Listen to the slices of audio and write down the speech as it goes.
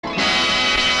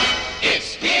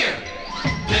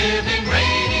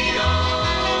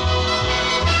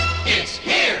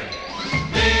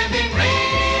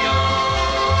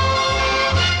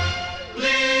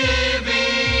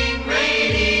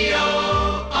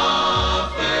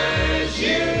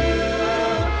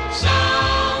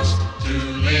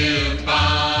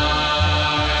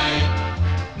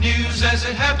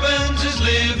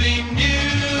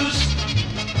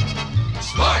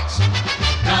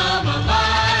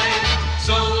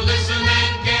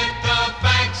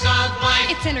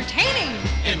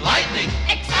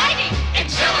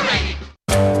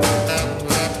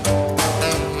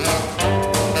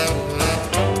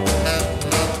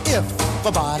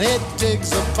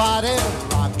body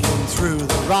rocking through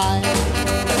the rhyme.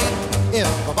 If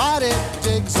a body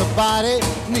digs a body,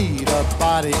 need a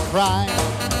body crime.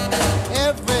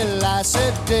 Every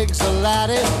lassie digs a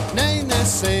laddie, name they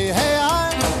say, hey,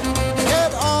 I'm.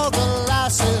 Get all the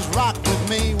lasses rock with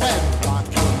me when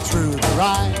rocking through the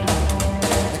rhyme.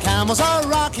 The camels are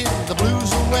rocking the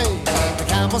blues away. The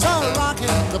camels are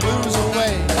rocking the blues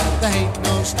away. There ain't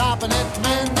no stopping it,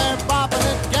 man, they're bopping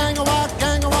it. Gang a walk,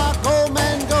 go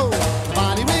man go. The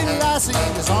bonny wee lassie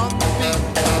is on the beat.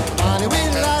 The bonny wee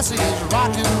lassie is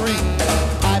rocking reed.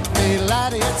 Happy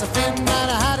laddie, it's a fin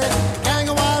and a hattie. Gang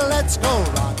a while, let's go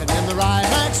rocking in the ride.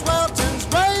 Maxwellton's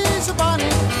raise a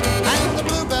bonny, and the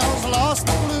bluebells lost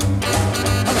the blue.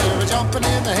 They were jumping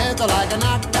in the head, they're like a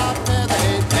knocked out feather.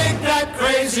 Hey, dig that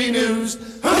crazy news.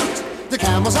 Hoot! The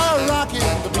camels are rocking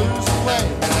the blues away.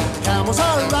 The camels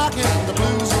are rocking the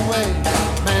blues away.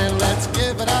 Man, let's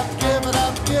give it up, give it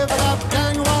up, give it up.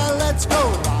 Gang a while, let's go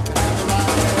rocking in the ride.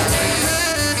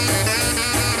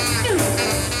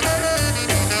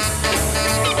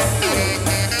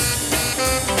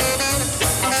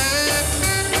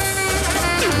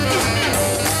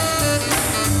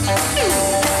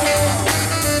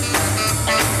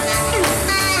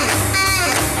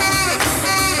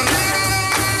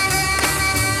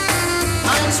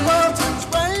 Maxwellton's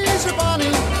razor bonny,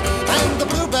 and the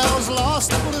bluebells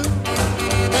lost the blue.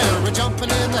 They were jumping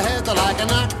in the head, they're like a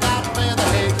knocked out feather.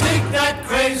 Hey, take that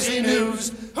crazy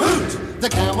news. Hoot! The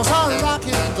camels are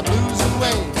rocking the blues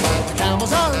away. The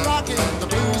camels are rocking the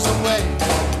blues away.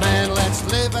 Man, let's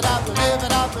live it up, live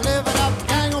it up, live it up.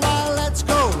 Gang a while, let's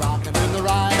go rocking in the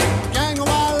ride. Gang a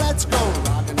while, let's go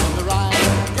rocking in the ride.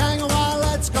 Gang a while,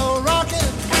 let's go rocking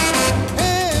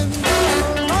in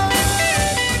the ride.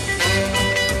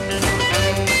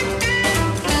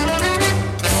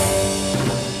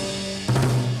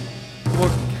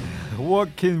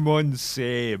 What can one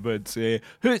say but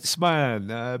Hoots Man,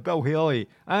 Bill Haley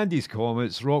and his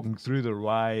Comets rocking through the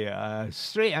rye,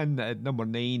 straight in at number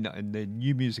 9 in the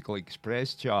New Musical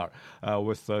Express chart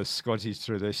with the Scottish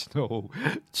traditional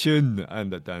tune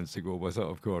and the dance to go with it,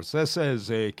 of course. This is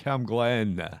Cam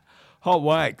Glenn. Hot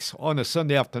Wax on a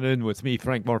Sunday afternoon with me,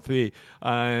 Frank Murphy,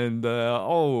 and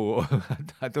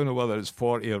I don't know whether it's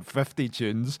 40 or 50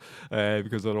 tunes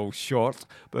because they're all short,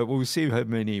 but we'll see how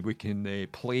many we can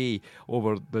play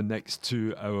over the next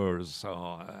 2 hours.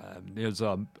 It's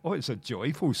a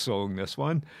joyful song, this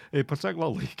one,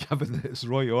 particularly given that it's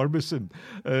Roy Orbison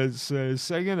is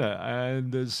singing it,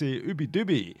 and it's Ooby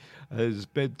Dooby has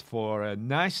bid for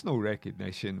national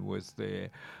recognition with the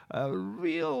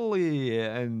really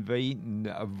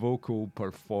inviting vocal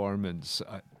performance.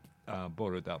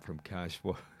 Borrowed that from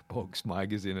Cashbox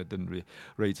magazine. I didn't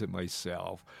write it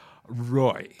myself.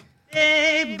 Roy.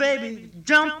 Hey, baby,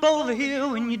 jump over here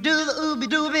when you do the ooby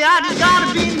dooby. I just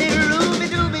gotta be near ooby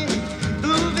dooby,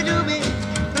 ooby dooby,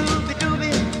 ooby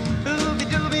dooby, ooby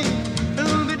dooby,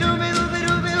 ooby dooby, ooby dooby,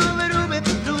 ooby dooby,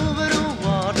 dooby doo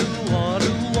wah doo wah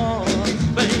doo wah.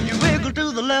 Well, you wiggle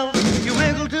to the left, you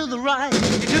wiggle to the right,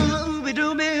 you do the ooby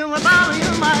dooby with all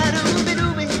your might. Ooby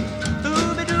dooby,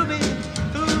 ooby dooby,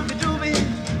 ooby dooby,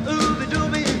 ooby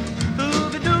dooby,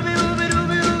 ooby dooby, ooby dooby,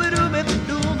 ooby dooby,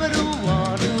 dooby doo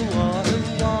wah doo wah doo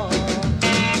wah.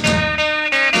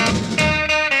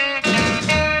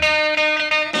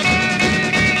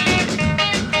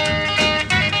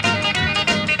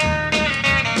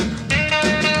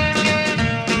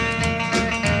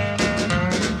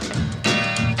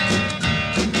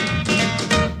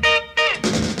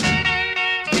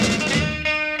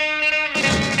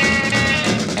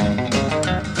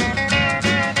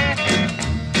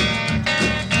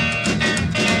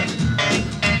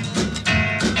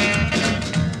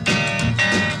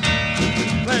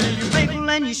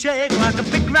 You shake like a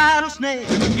big rattlesnake.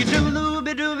 You do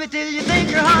looby dooby till you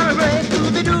think your heart will break.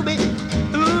 Ooby dooby,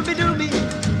 ooby dooby,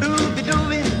 ooby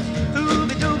dooby,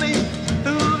 ooby dooby,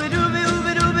 ooby dooby,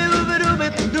 ooby dooby, ooby dooby,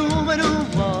 dooby doo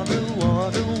wah doo wah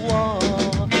doo wah.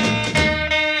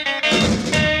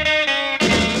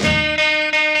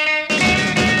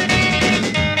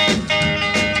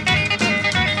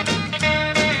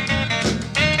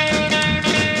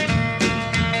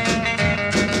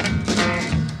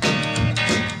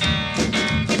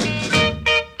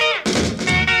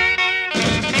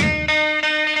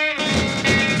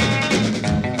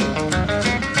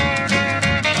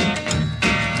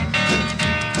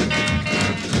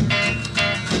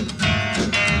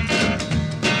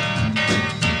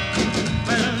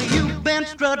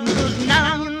 Strutting, 'cause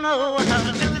now you know how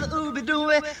to do the ooby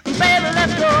dooby. Baby,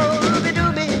 let's go ooby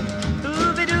dooby,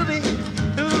 ooby dooby,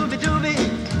 ooby dooby,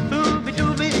 ooby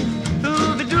dooby,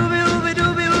 ooby dooby, ooby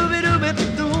dooby, ooby dooby,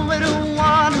 dooby doo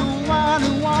wah doo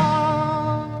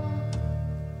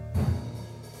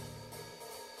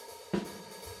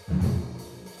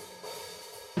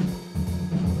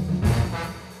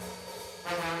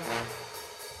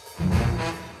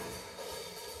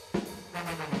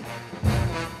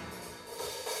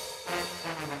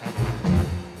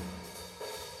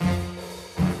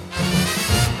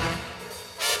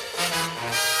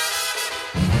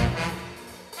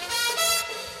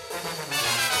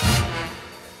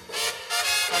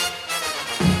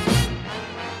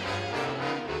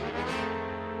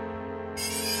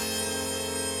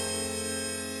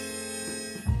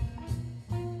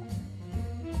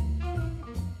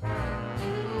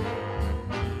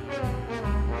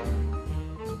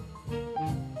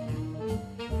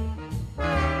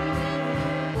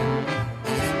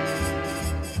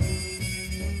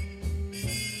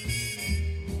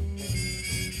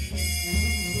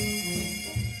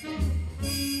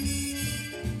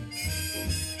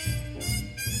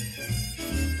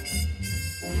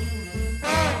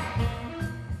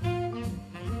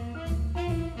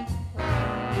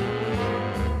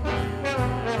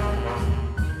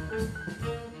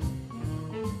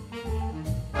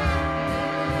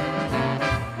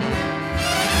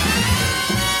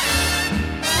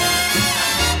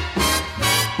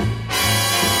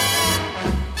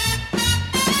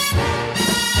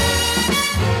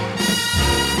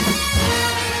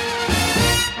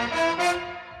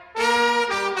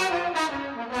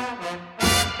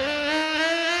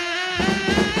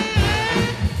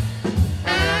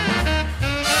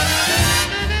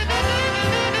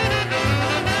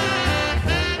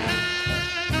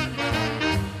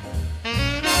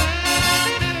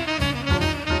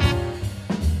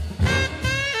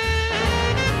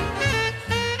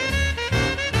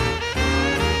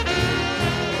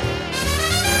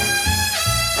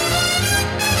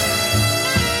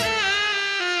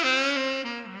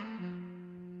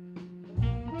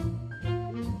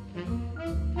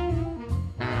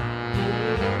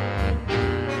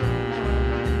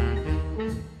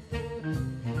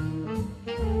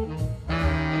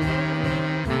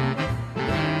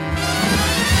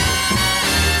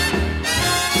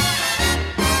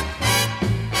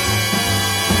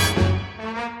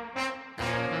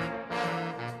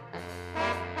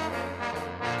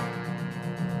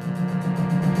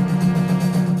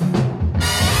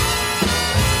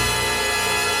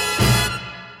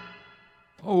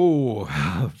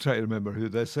trying to remember who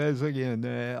this is again.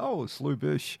 It's Lou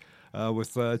Bush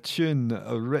with a tune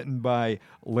written by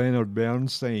Leonard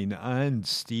Bernstein and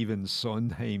Stephen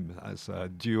Sondheim as a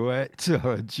duet,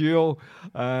 or a duo,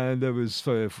 and it was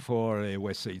for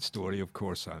West Side Story, of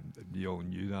course. You all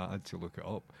knew that. I had to look it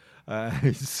up.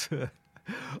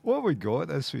 What we got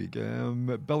this week?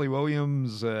 Billy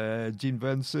Williams, Gene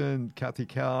Vincent, Kathy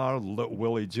Carr, Little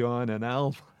Willie John, and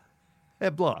Al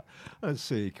Hibbler.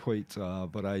 That's quite a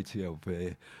variety of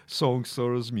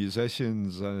songsters,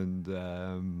 musicians, and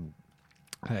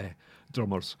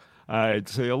drummers.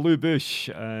 It's Lou Bush,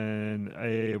 and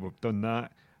we've done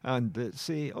that. And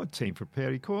it's odd time for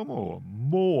Perry Como.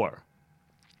 More.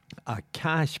 A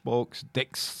Cashbox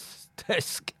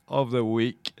disc of the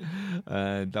week.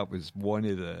 And that was one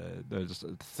of there's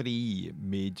three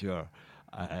major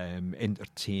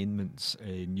entertainment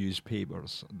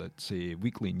newspapers,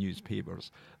 weekly newspapers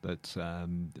that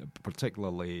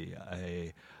particularly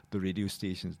the radio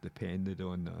stations depended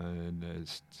on, and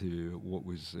as to what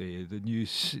was the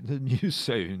news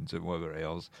sounds and whatever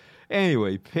else.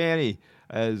 Anyway, Perry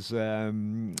is a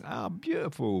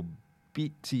beautiful,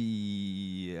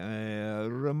 beaty,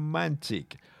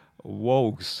 romantic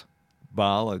waltz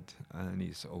ballad, and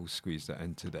he's all squeezed it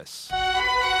into this.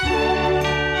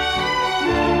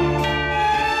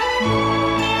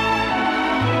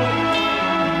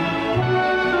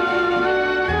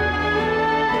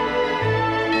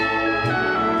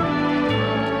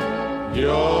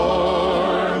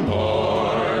 You're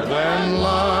more than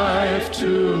life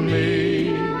to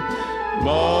me,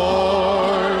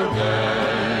 more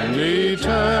than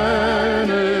eternity,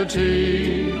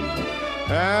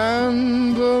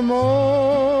 and the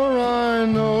more I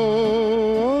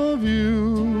know of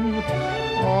you,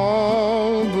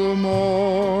 all the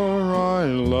more I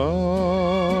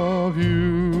love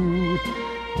you.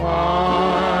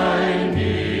 I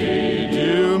need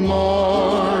you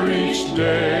more each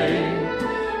day,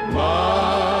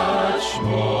 much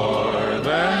more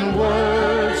than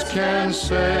words can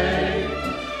say,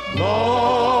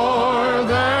 more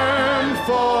than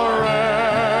forevermore.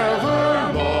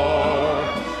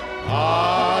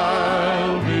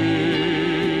 I'll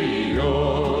be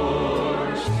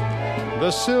yours.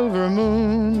 The silver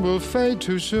moon will fade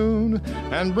too soon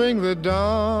and bring the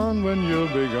dawn when you'll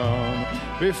be gone.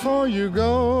 Before you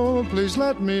go, please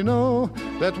let me know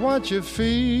that what you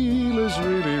feel is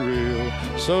really real.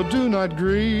 So do not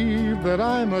grieve that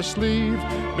I must leave,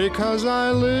 because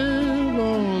I live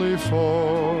only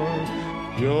for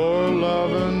your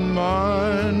love and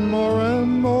mine more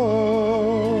and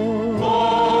more.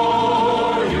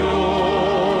 For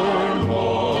you're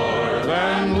more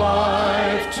than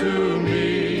life to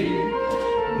me,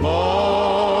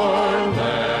 more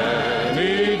than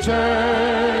eternity,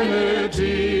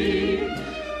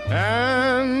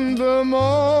 and the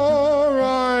more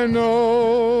I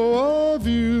know of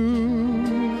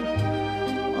you,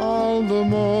 all the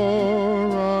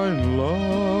more I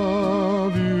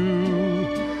love you.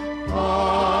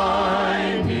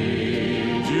 I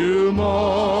need you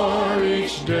more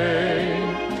each day,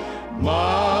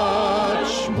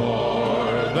 much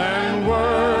more than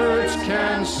words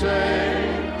can say,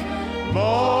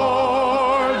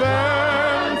 more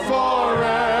than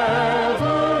forevermore.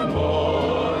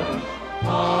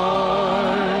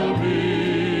 I'll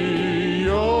be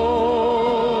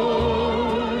yours,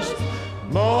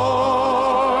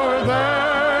 more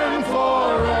than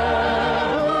forevermore.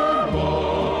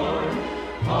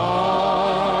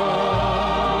 I'll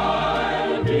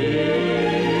be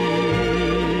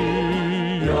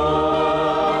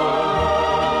yours.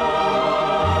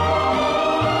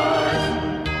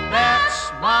 That's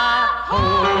my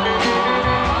home.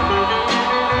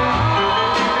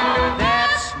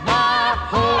 That's my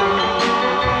home.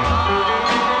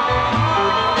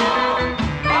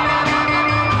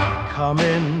 Come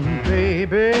in,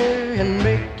 baby, and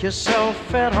make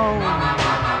yourself at home.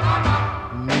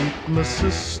 Meet my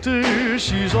sister,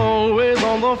 she's always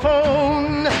on the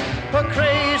phone. Her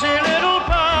crazy little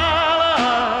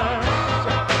palace.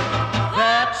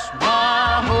 That's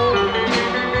my home.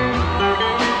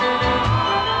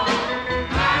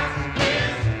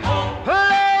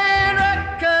 Playing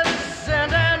records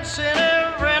and dancing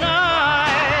every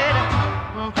night.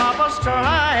 Papa's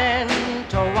trying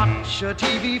to watch a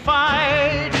TV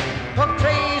fight. A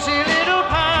crazy little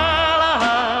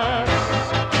palace.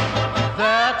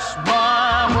 That's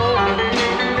my home.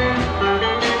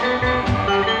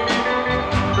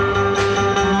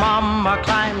 Mama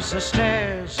climbs the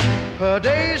stairs. Her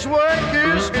day's work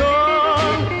is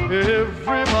done.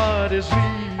 Everybody's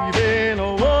leaving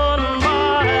one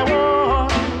by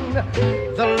one.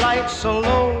 The lights are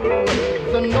low,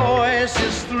 the noise race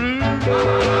is through.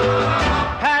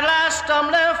 At last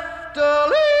I'm left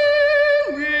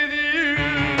alone with you.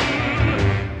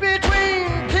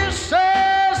 Between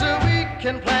kisses we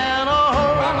can plan a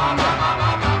home.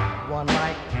 One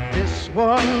like this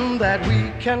one that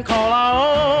we can call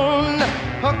our own.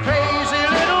 A crazy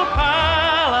little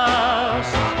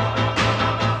palace.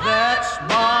 That's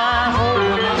my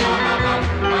home.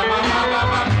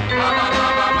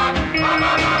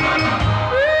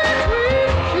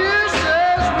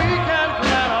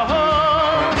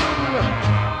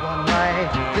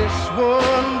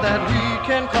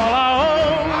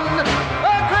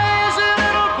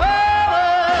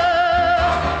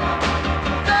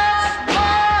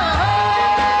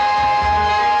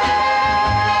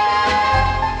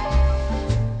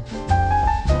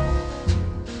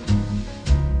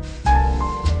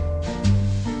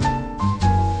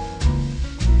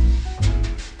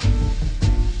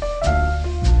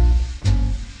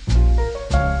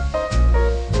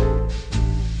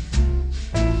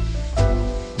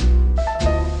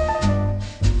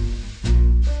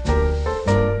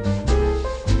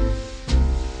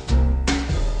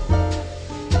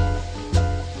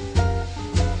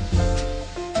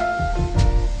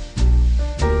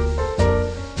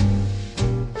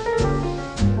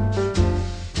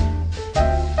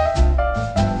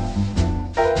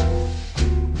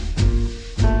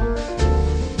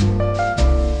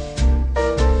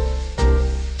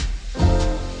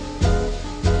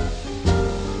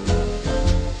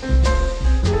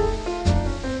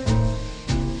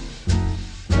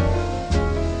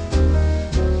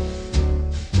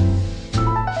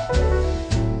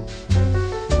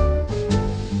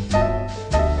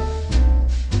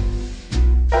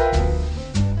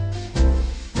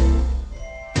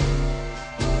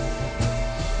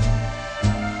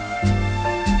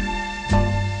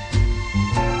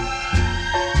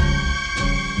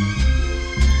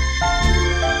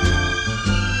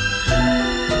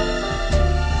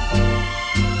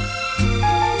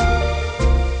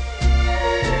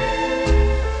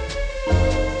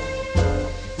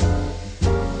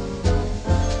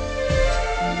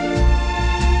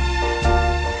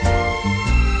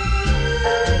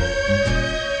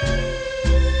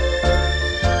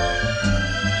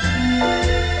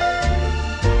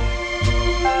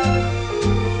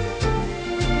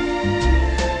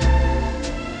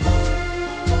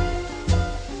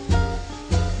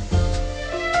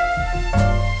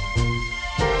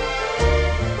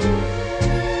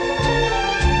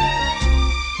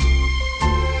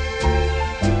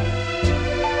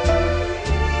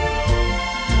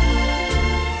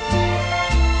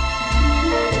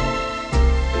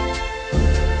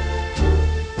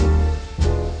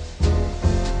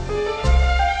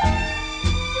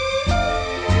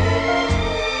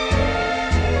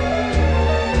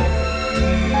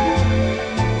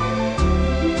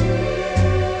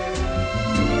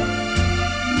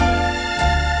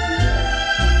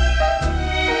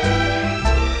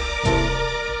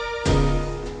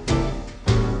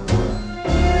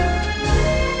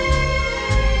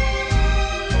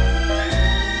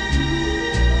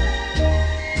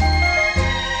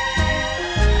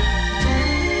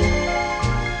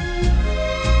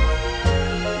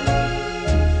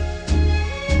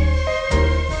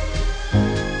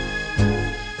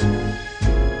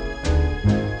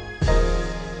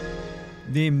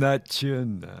 Name that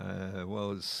tune.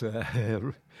 Well, it's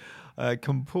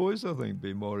composed, I think,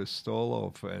 by Morris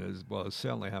Stoloff, as well as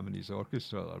certainly having his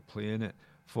orchestra that are playing it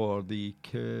for the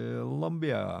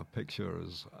Columbia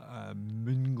Pictures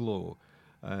Moonglow.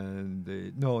 And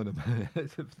the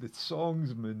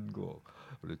song's Moonglow,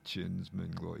 or the tune's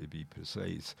Moonglow to be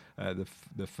precise.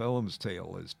 The film's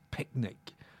title is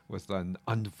Picnic, with an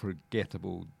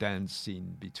unforgettable dance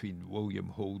scene between William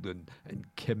Holden and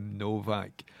Kim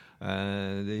Novak.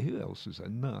 Who else was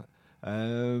in that?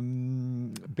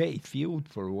 Betty Field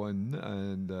for one,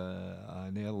 and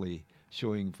an early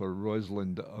showing for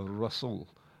Rosalind Russell.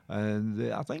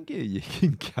 And I think you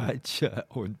can catch it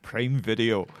on Prime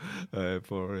Video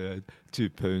for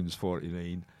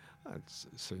 £2.49. That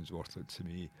sounds worth it to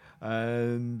me.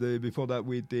 And before that,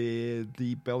 we did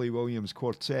the Billy Williams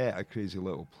Quartet, A Crazy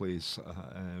Little Place,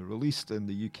 released in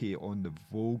the UK on the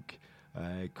Vogue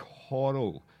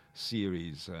Choral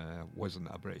series. Wasn't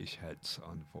a British hit,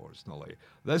 unfortunately.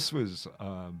 This was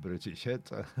a British hit.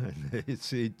 It's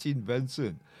Gene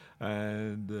Vincent,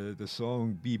 and the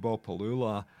song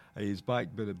Bebopalula is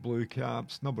backed by the Blue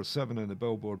Caps, number 7 in the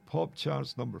Billboard Pop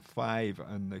charts, number 5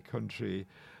 in the country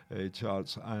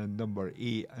charts, and number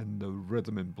 8 in the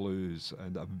Rhythm and Blues,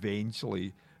 and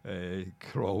eventually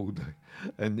crawled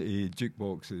into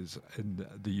jukeboxes in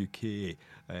the UK,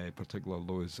 particularly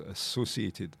those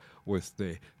associated with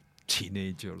the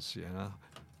teenagers,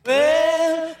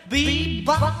 Well,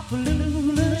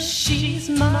 Bebop-a-lula, she's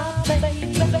my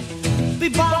baby.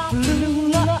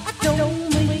 Bebop-a-lula, I don't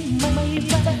mean my baby.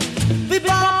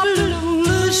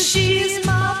 Bebop-a-lula, she's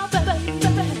my baby.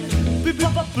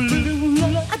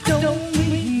 Bebop-a-lula, I don't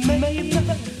mean my baby.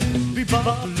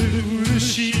 Bebop-a-lula,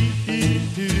 she's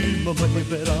my baby,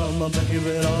 my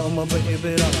baby, my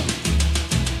baby.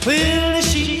 Well,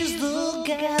 she's the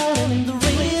gal in the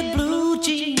red blue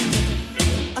jeans.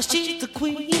 She's the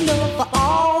queen of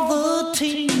all the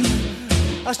team.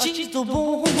 She's the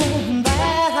woman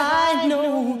that I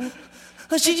know.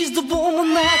 She's the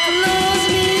woman that loves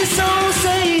me so.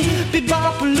 Say,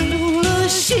 Bebop-a-lula,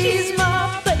 she's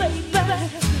my baby.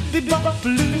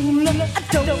 Bebop-a-lula, I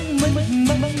don't mean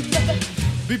my baby.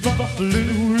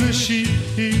 Bebop-a-lula, she's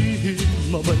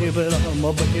my baby,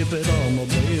 my baby, my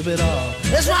baby.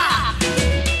 Let's rock!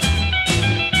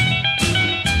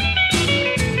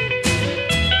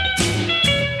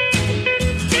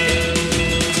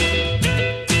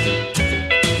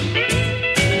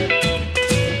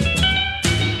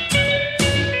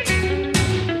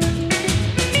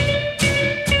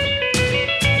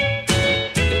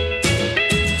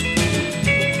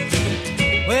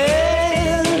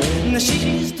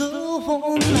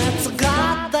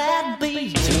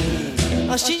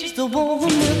 She's the one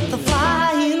with the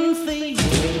flying feet.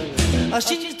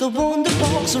 She's the one that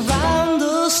walks around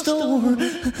the store.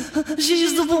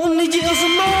 She's the one that yells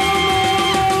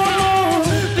more.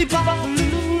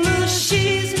 Bebop-a-lula,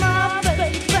 she's my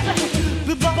baby.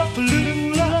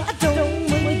 Bebop-a-lula, I don't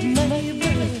mean my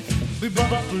baby.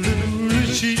 Bebop-a-lula,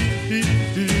 she's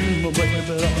my baby,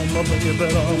 my baby,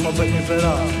 my baby.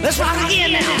 Let's rock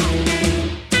again now.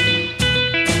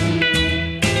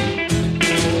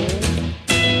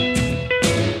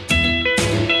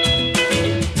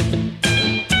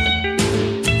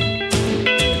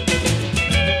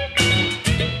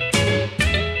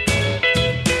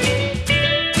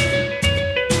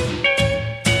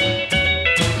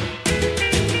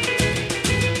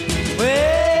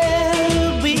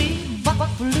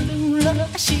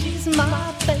 She's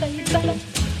my baby.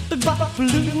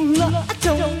 Bebop-a-lula, I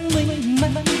don't mean my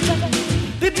baby.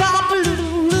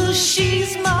 Bebop-a-lula,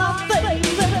 she's my baby.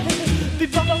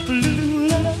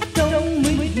 Bebop-a-lula, I don't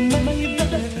mean my baby.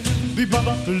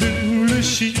 Bebop-a-lula,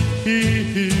 she's my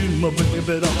baby, my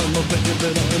baby,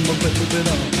 my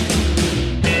baby.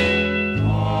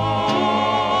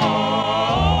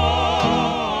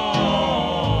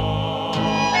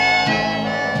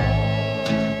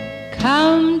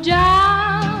 Come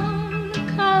down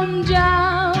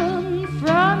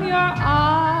from your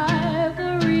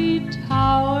ivory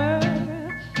tower.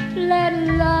 Let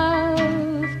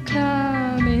love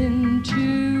come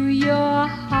into your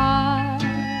heart.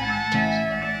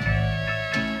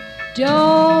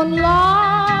 Don't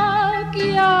lock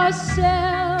yourself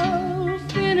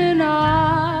in an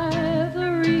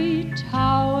ivory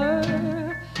tower.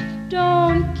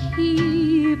 Don't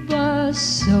keep us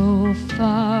so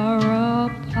far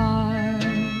apart.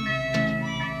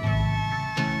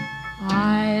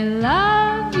 I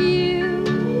love you.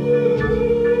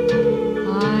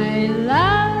 I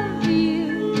love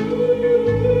you.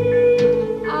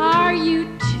 Are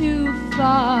you too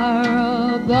far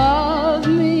above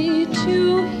me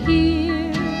to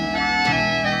hear?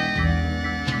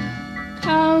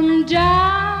 Come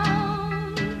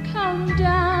down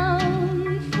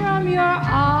from your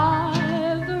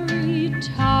ivory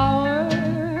tower.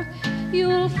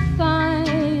 You'll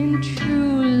find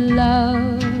true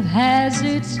love has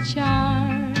its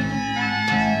charm.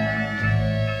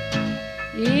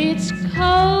 It's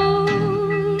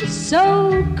cold,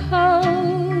 so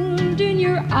cold in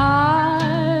your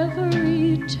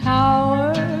ivory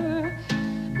tower,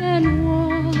 and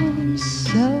warm,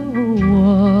 so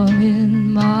warm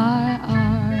in my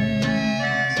arms.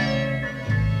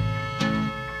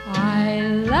 I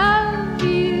love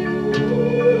you.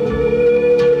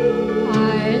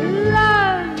 I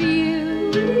love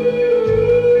you.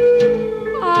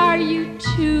 Are you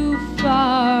too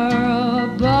far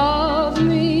above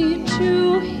me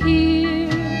to hear?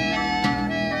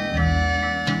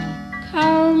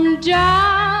 Come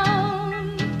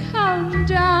down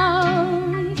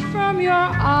from your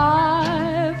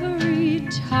ivory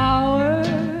tower.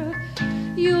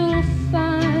 You'll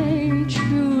find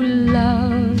true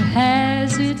love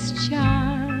has its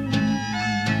charm.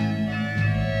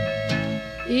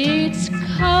 It's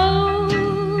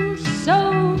cold,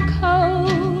 so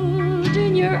cold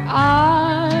in your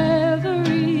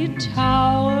ivory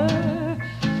tower,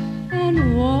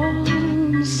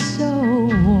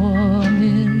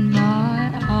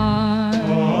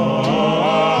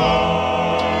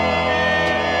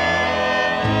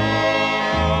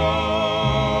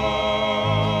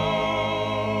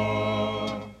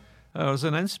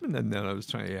 was an instrument in there I was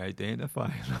trying to identify,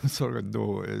 and I'm sort of,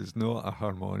 no, it's not a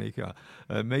harmonica.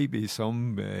 It might be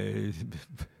some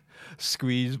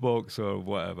squeeze box or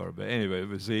whatever. But anyway, it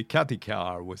was a Catty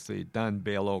Car with Dan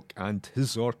Belloc and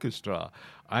his orchestra,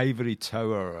 Ivory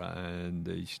Tower, and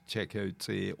you should check out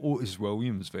Otis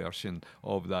Williams' version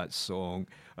of that song.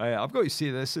 I've got to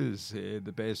say, this is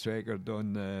the best record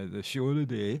on the show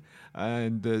today,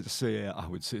 and it's, I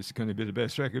would say it's going to be the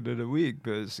best record of the week,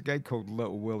 but it's a guy called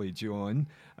Little Willie John,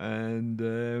 and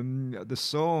the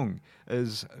song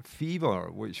is Fever,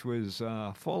 which was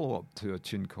a follow-up to a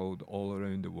tune called All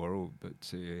Around the World,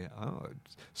 but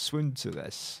swoon to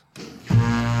this.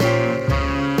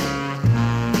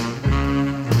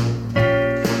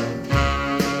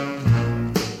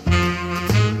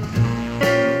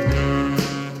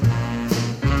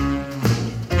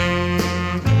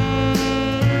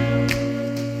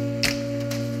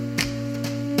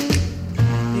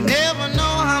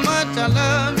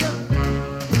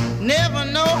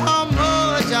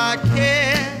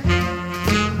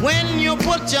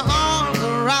 Put your arms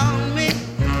around me,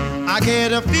 I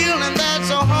get a feeling that's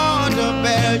so hard to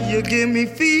bear. You give me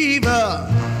fever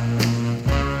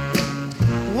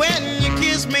when you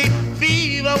kiss me,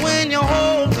 fever when you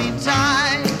hold me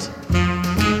tight,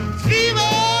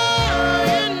 fever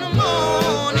in the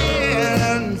morning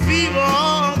and fever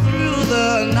all through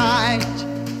the night.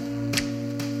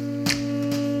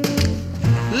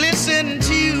 Listen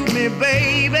to me,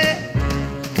 baby,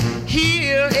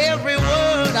 hear every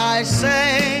word I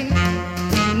say.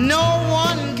 No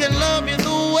one can love you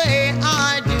the way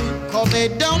I do, 'cause they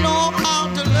don't know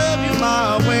how to love you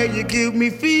my way. You give me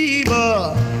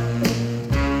fever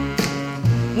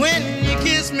when you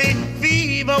kiss me,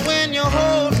 fever when you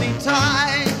hold me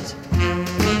tight,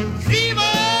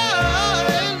 fever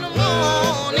in the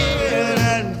morning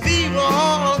and fever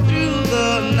all through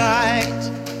the night.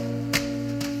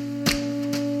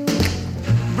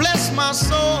 Bless my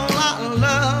soul, I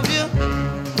love you.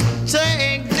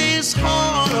 Take this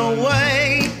heart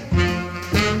away.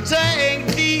 Take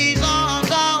these arms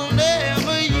I'll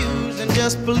never use, and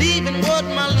just believe in what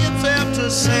my lips have to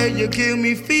say. You give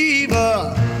me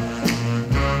fever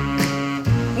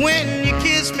when you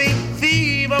kiss me,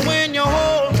 fever when you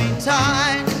hold me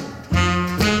tight,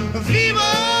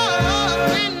 fever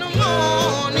in the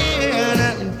morning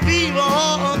and fever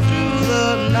all through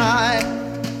the night.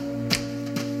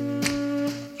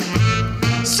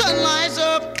 Sun lights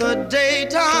up the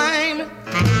daytime,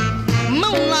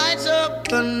 moon lights up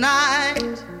the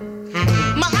night.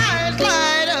 My eyes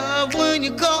light up when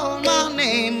you call my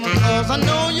name, 'cause I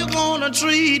know you're gonna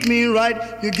treat me right.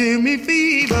 You give me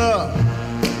fever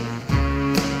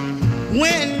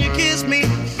when you kiss me,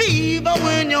 fever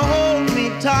when you hold me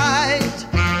tight,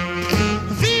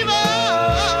 fever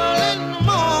in the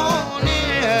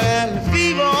morning and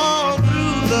fever all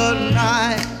through the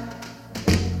night.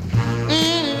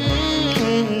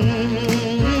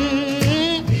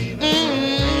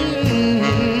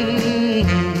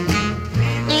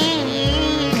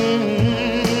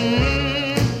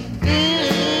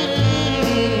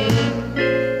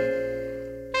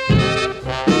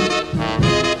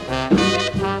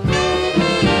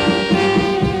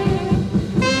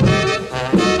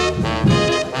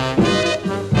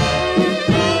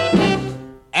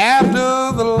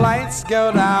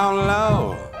 Go down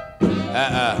low,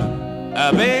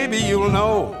 baby, you'll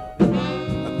know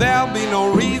there'll be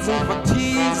no reason for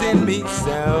teasing me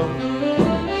so.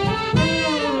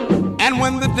 And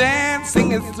when the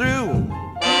dancing is through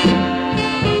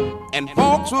and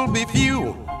folks will be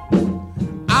few,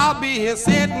 I'll be here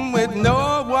sitting with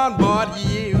no one but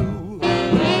you,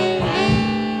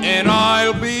 and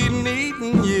I'll be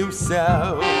needing you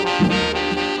so.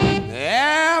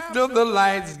 After the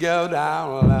lights go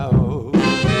down low,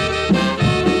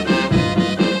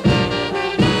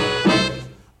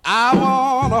 I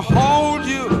wanna hold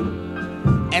you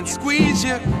and squeeze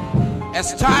you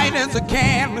as tight as I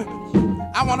can.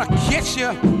 I wanna kiss you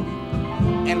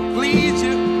and please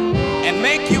you and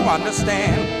make you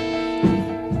understand.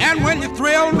 And when you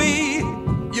thrill me,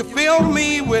 you fill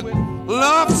me with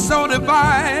love so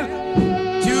divine.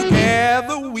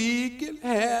 Together we can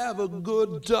have a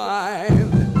good time.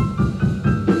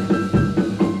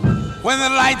 When the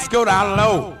lights go down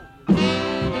low,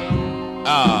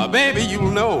 baby,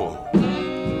 you'll know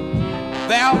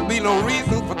there'll be no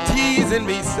reason for teasing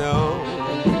me so.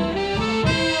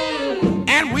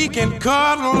 And we can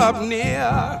cuddle up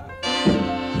near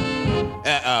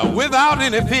without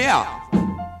any fear,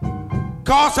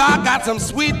 'cause I got some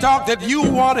sweet talk that you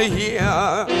want to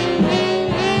hear,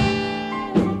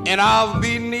 and I'll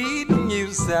be needing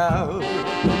you so.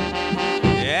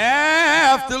 Yeah,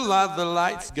 after the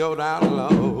lights go down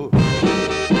low.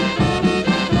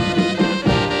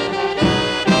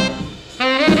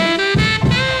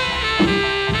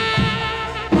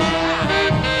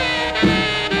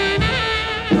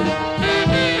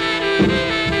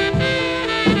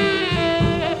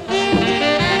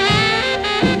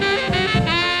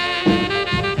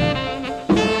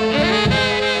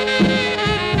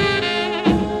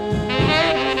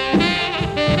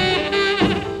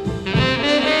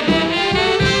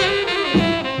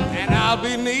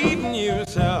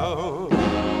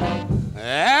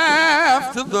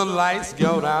 The lights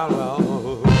go down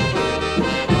low,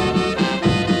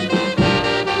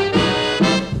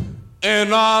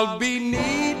 and I'll be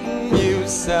needing you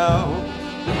so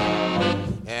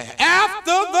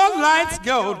after the lights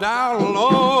go down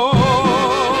low.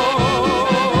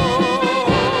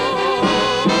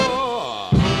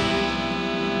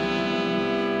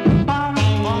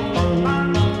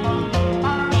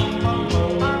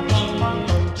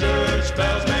 Church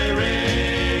bells may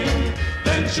ring,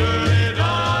 then surely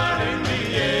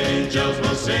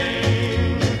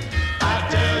sing. I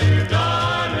tell you,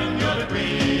 darling, you're the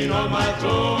queen on my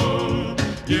throne.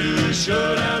 You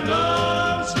should have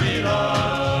known,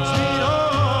 sweetheart,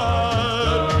 sweetheart.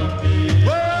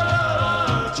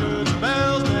 Well, church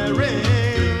bells may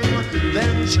ring,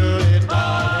 then surely,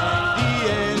 darling,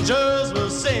 the angels will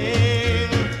sing.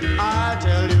 I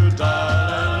tell you,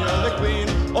 darling, you're the queen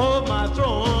of my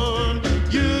throne.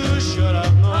 You should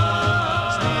have known,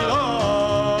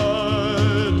 sweetheart.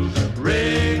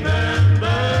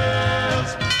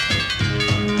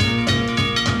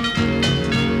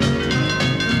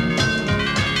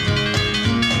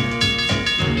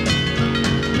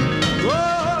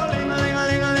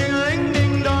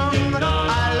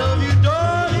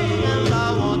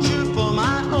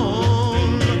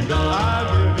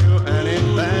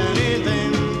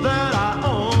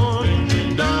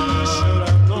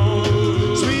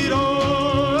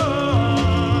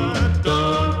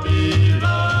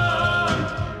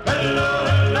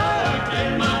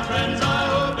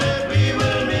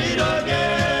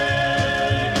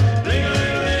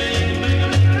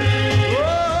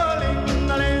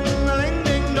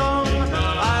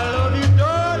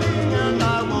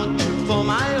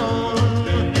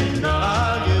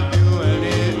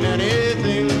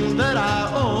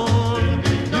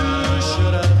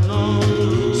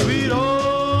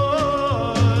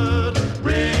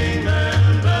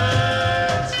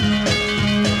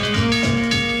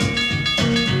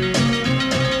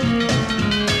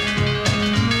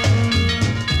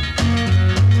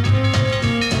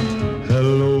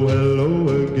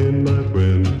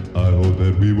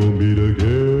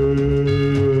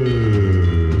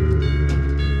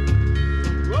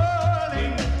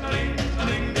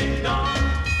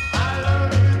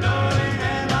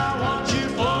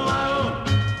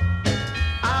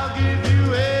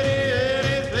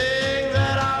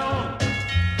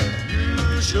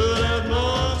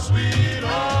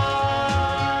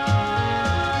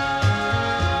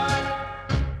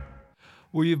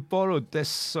 We've borrowed this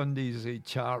Sunday's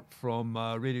chart from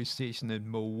a radio station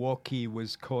in Milwaukee,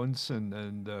 Wisconsin,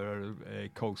 and their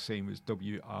call sign was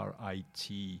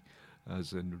WRIT,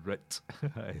 as in RIT.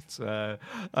 It's a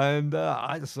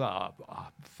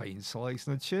fine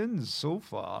selection of tunes so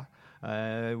far,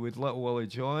 with Little Willie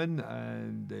John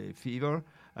and Fever,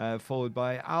 followed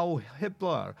by Al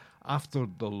Hibbler, After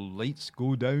the Lights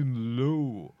Go Down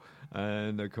Low.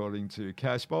 And according to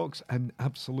Cashbox, an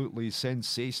absolutely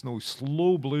sensational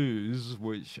slow blues,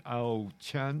 which Al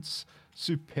chants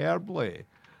superbly.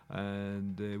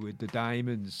 And with the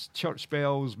Diamonds, Church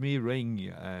Bells May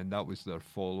Ring, and that was their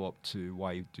follow-up to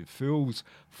Why Do Fools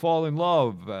Fall in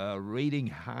Love, rating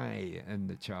high in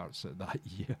the charts at that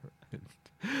year.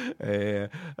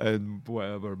 And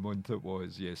whatever month it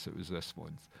was, yes, it was this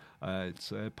month.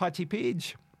 It's Patti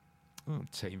Page. Oh,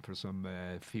 time for some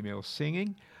female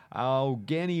singing.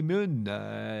 Genny Moon,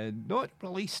 not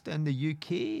released in the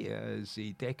UK as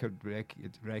a Deckard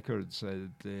Records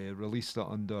released it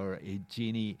under a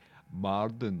Jeannie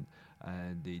Marden,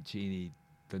 and Jeannie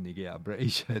didn't get a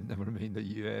British hit, never mind a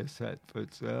US hit.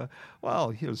 But well,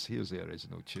 here's the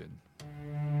original tune.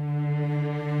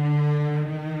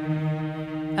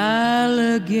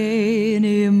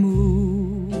 Allegheny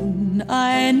moon,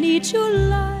 I need your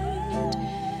light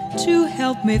to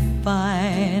help me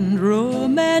find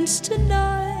romance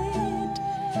tonight.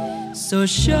 So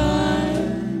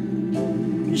shine,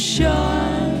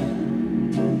 shine,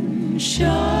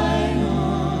 shine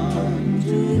on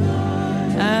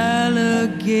tonight.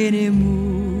 Allegheny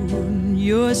moon,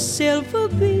 your silver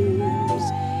beams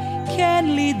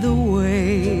can lead the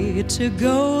way to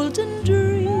golden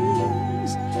dreams.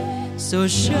 So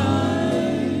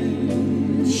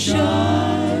shine,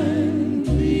 shine,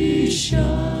 please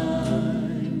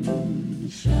shine,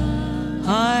 shine.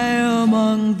 High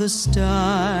among the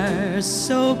stars,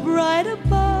 so bright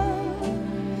above,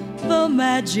 the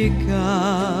magic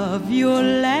of your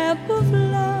lamp of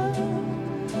love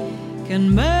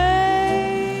can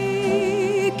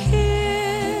make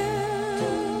him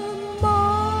more.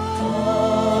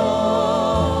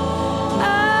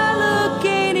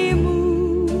 Allegheny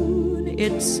moon,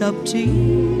 it's up to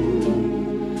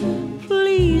you.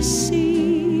 Please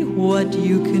see what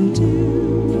you can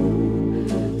do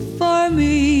for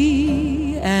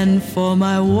me and for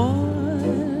my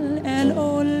one and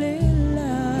only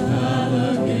love.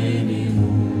 Allegheny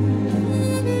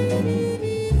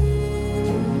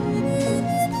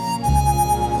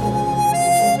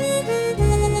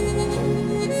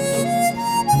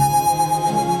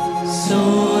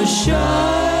So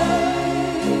shine,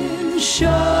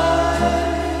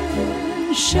 shine,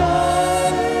 shine.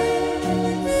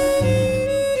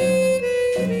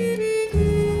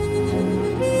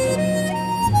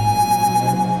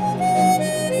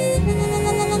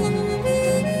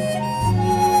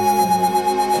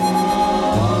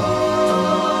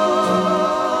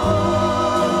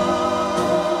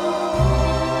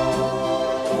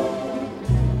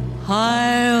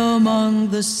 High among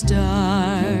the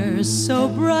stars, so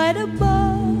bright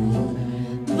above,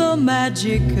 the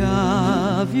magic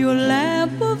of your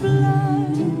lamp of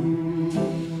love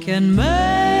can make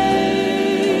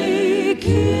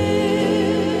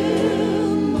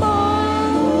him more.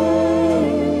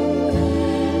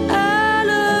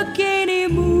 Allegheny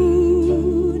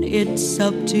moon, it's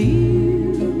up to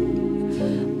you.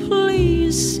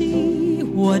 Please see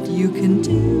what you can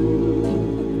do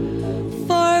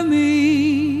for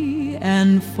me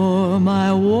and for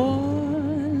my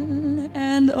one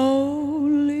and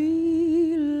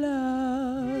only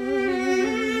love.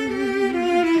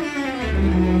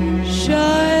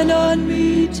 Shine on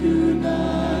me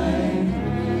tonight,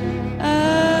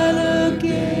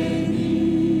 Allegheny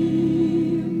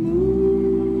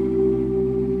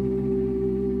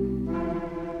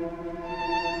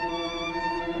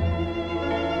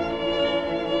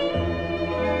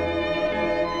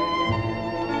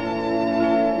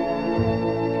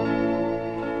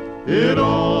It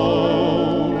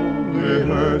only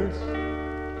hurts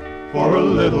for a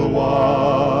little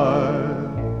while.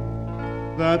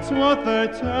 That's what they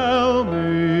tell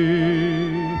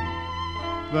me.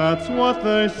 That's what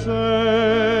they say.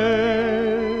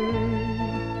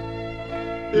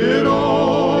 It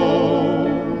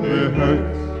only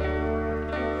hurts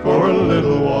for a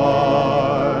little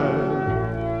while.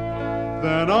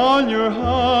 Then all your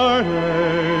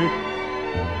heartache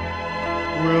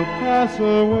will pass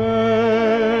away.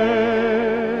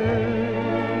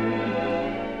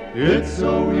 It's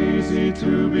so easy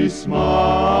to be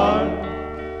smart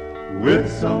with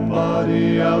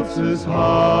somebody else's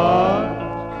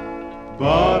heart,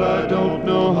 but I don't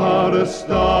know how to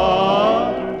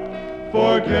start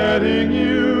forgetting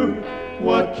you.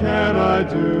 What can I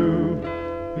do?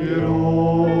 It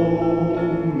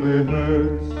only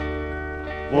hurts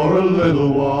for a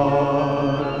little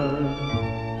while.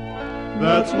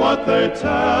 That's what they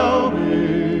tell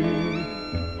me.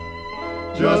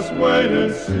 Just wait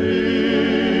and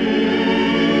see.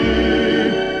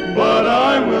 But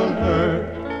I will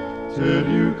hurt till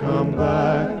you come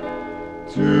back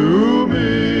to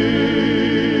me.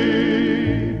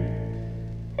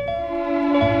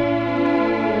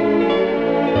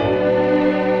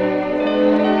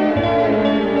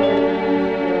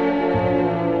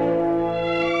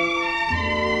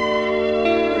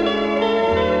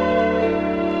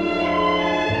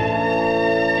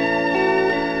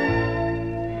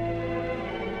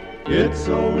 It's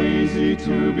so easy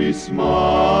to be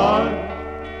smart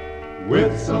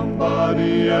with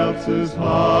somebody else's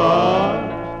heart,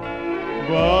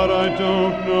 but I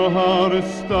don't know how to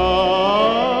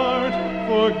start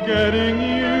forgetting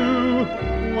you.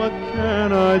 What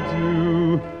can I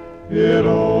do? It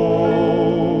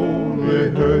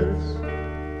only hurts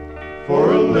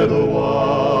for a little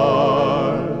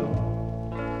while.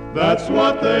 That's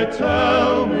what they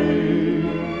tell me.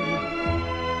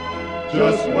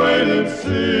 Just wait and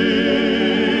see,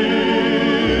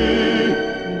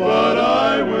 but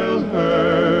I will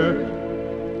hurt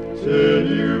till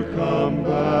you come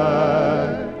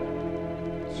back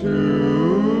to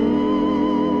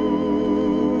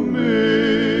me.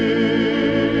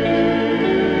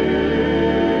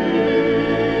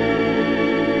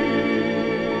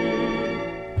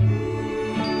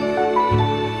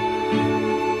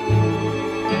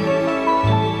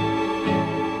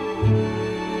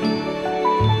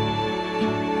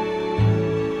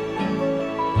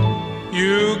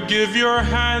 You give your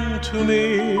hand to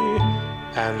me,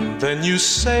 and then you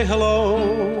say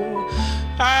hello,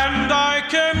 and I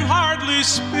can hardly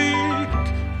speak.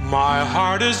 My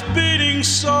heart is beating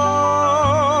so,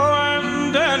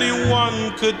 and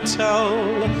anyone could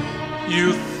tell.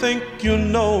 You think you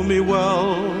know me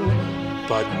well,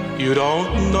 but you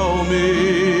don't know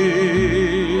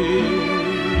me.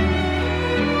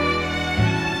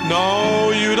 No,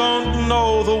 you don't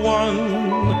know the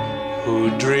one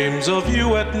who dreams of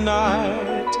you at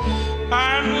night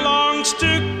and longs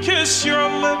to kiss your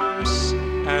lips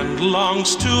and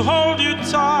longs to hold you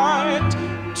tight.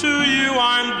 To you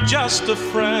I'm just a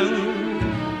friend,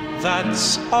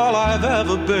 that's all I've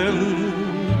ever been,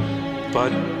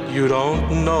 but you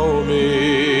don't know me.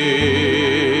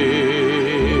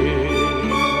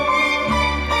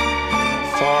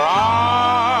 For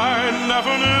I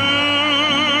never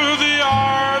knew the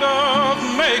art of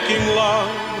making love,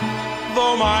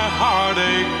 though my heart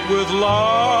ached with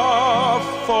love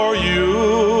for you.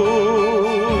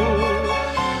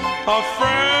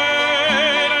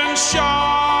 Afraid and shy, I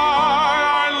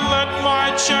let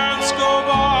my chance go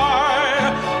by,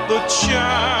 the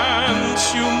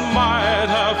chance you might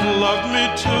have loved me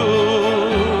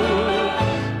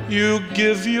too. You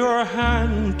give your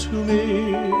hand to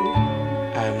me,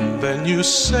 and then you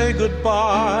say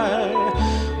goodbye.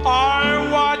 I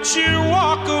watch you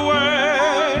walk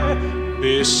away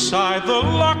beside the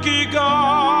lucky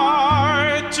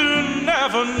guy, to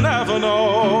never, never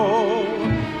know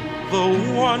the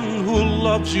one who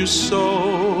loves you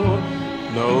so.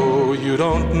 No, you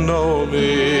don't know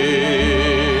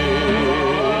me.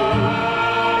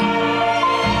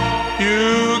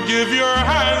 You give your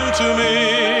hand to me,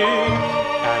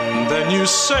 and then you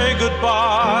say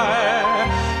goodbye.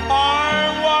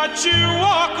 I watch you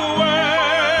walk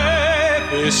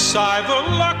away beside the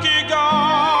lucky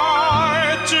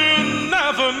guy, to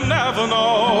never, never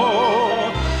know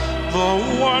the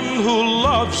one who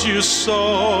loves you so.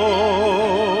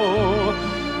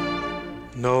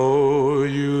 No,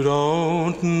 you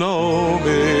don't know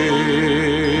me.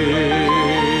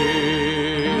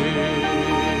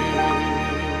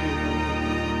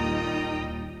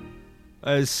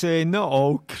 It's not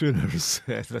all crooners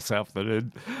this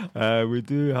afternoon. We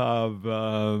do have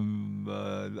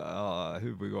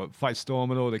who we got? Fats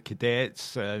Domino, the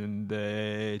Cadets, and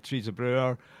Teresa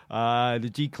Brewer, the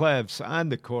G Clevs,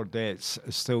 and the Chordettes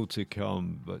still to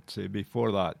come. But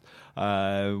before that,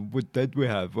 what did we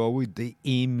have? Well, the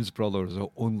Ames Brothers,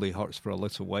 Only Hurts for a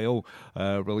Little While,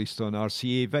 released on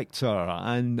RCA Victor,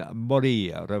 and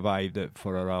Murray revived it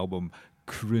for her album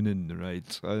Croonin',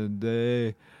 right?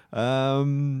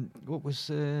 And what was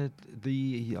the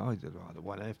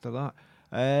one after that?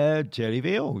 Jerry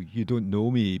Vale, You Don't Know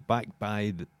Me, backed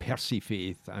by the Percy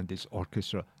Faith and his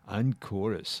orchestra and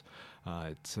chorus.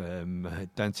 It's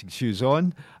Dancing Shoes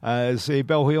On. Say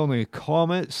Bill Hill and the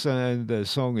Comets, and the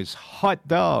song is Hot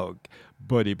Dog,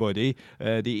 Buddy Buddy.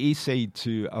 The A-side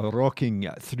to Rocking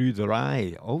Through the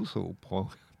Rye, also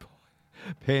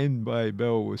penned by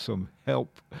Bill with some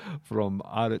help from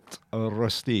Arrett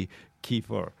Rusty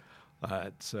Kiefer.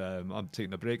 I'm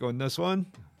taking a break on this one.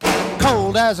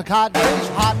 Cold as a codfish,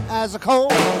 hot as a coal.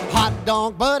 Hot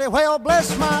dog, buddy, well,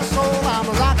 bless my soul. I'm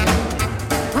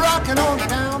rocking on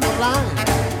down the line.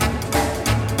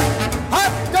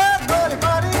 Hot dog, buddy,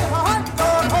 buddy, hot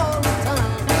dog all the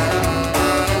time.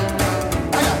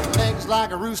 I got legs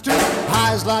like a rooster,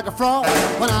 eyes like a frog.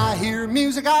 When I hear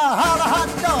music, I holler hot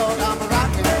dog. I'm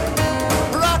rocking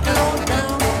on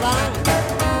down the line.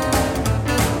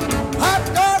 Hot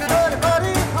dog, buddy,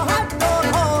 buddy, hot dog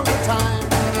all the time.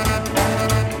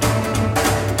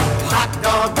 Hot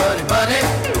dog, buddy, buddy.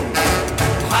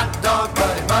 Hot dog,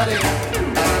 buddy, buddy.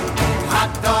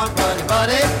 Hot dog, buddy,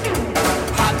 buddy.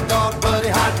 Hot dog, buddy,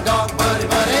 hot dog, buddy,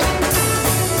 buddy.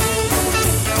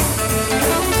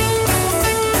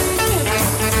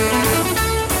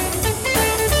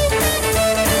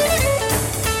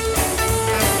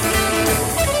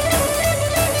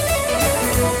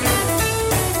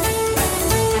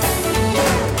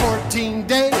 14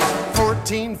 days,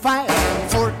 14 fights,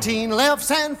 14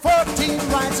 lefts and 14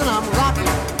 rights, and I'm rocking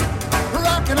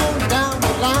on down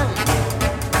the line.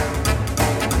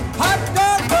 Hot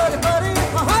dog, buddy, buddy,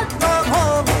 a hot dog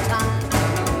all the time.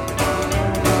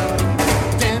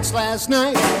 Danced last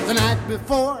night, the night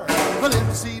before. Well,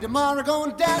 let's see tomorrow,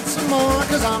 gonna dance some more,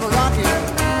 'cause I'm rocking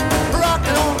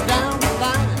on down the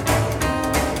line.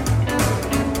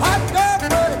 Hot dog,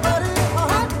 buddy, buddy, a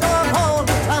hot dog all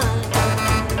the time.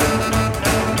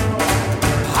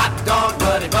 Hot dog,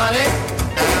 buddy, buddy.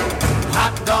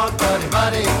 Hot dog, buddy,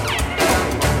 buddy.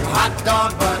 Hot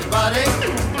dog, buddy, buddy.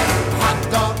 Hot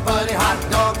dog, buddy, hot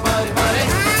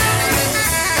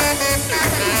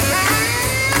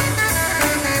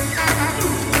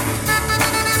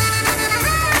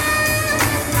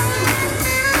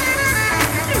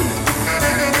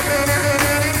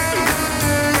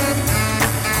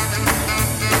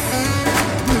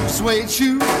suede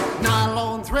shoe,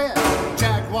 nylon thread,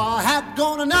 Jaguar hat,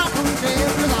 gonna knock 'em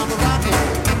dead, 'cause I'm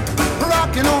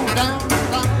rocking on down the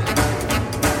line.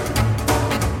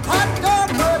 Hot dog,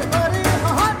 buddy, buddy, a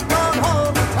hot dog all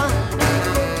the time.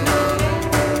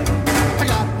 I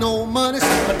got no money,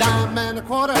 so a dime and a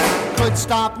quarter. Could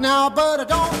stop now, but I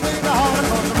don't think I ought to,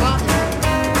 'cause I'm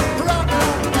rocking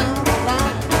on down the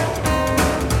line.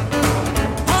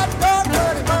 Hot dog,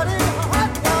 buddy, buddy, a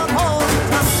hot dog all the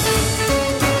time.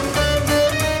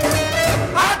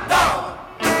 Hot dog!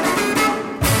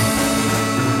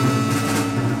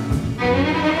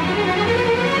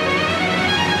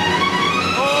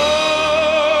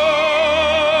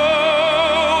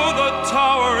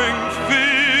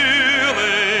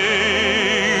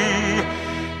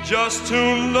 Just to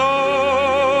know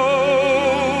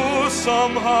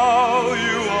somehow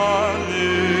you are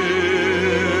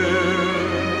near.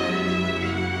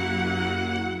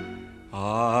 I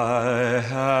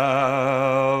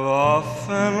have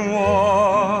often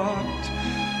walked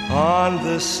on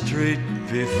this street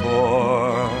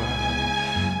before,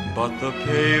 but the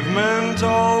pavement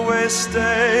always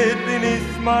stayed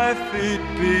beneath my feet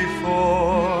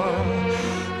before.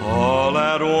 All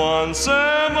at once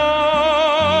am I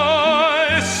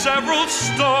several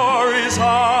stories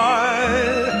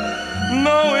high,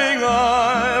 knowing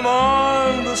I'm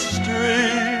on the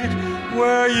street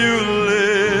where you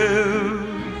live.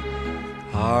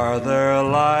 Are there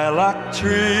lilac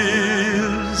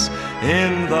trees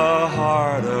in the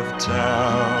heart of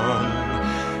town?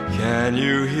 Can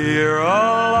you hear a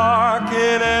lark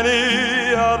in any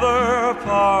other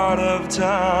part of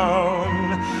town?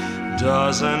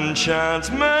 Does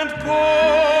enchantment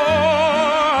pour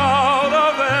out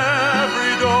of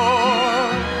every door?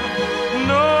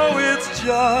 No, it's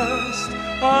just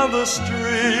on the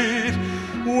street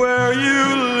where you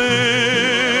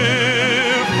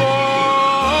live. Oh,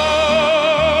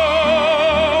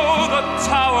 the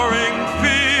towering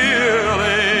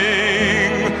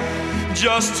feeling,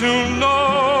 just to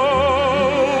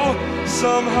know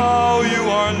somehow you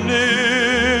are near.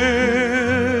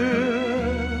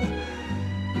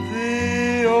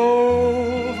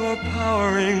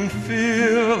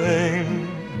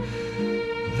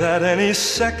 That any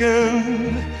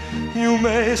second you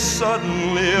may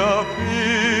suddenly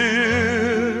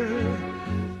appear.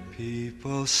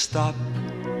 People stop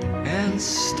and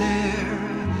stare,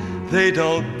 they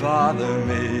don't bother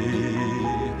me,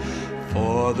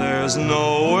 for there's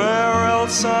nowhere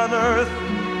else on earth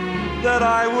that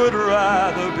I would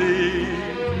rather be.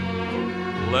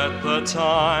 Let the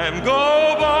time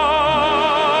go by.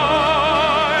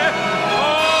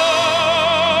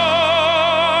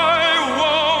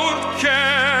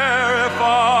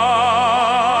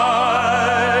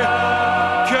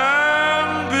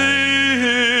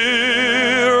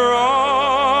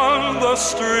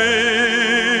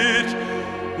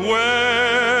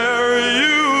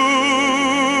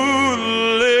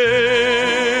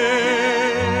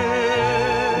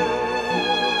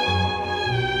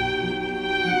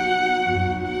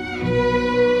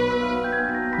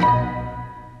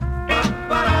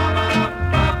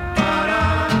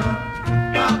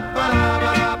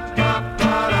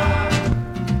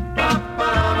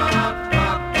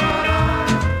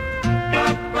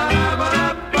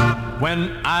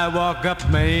 Walk up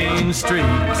Main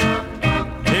Street,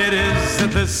 it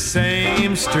isn't the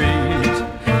same street.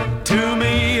 To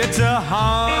me it's a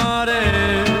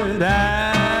haunted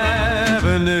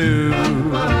avenue.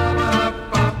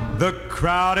 The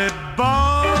crowded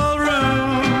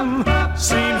ballroom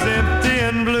seems empty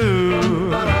and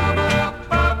blue.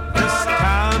 This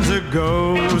town's a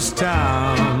ghost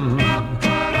town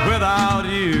without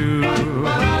you.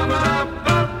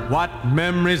 What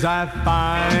memories I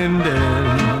find in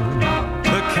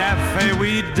the cafe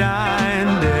we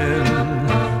dined in.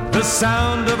 The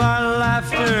sound of our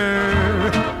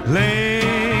laughter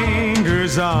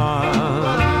lingers on.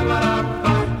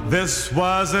 This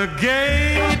was a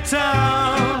gay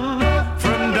town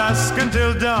from dusk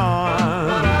until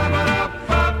dawn.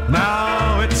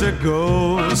 Now it's a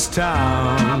ghost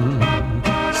town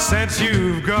since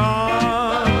you've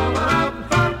gone.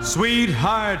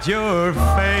 Sweetheart, your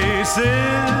face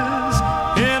is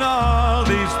in all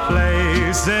these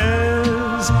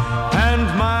places, and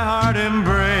my heart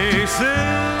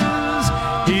embraces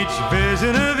each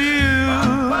vision of you.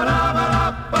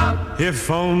 If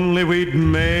only we'd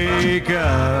make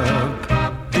up,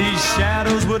 these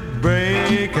shadows would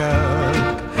break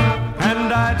up,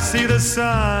 and I'd see the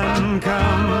sun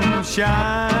come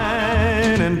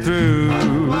shining through.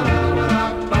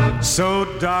 So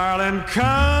darling,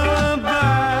 come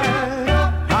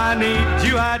back, I need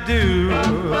you, I do.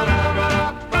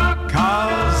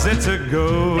 'cause it's a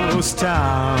ghost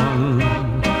town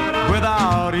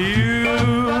without you.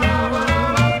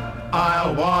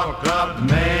 I'll walk up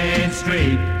Main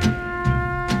Street.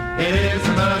 It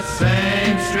isn't the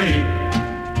same street.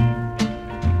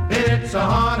 It's a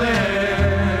haunted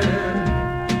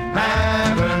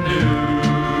avenue.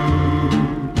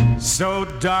 So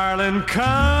darling,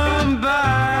 come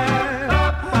back.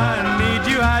 I need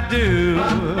you, I do.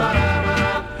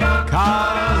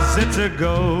 'Cause it's a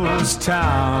ghost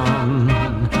town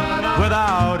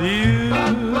without you.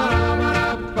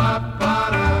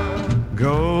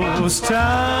 Ghost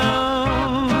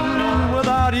town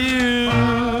without you.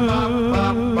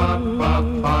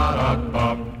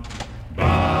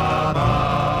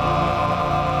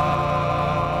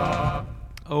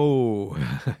 Oh,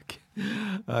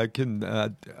 I can.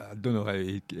 I don't know how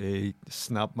to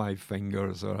snap my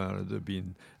fingers, or I'd have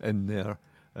been in there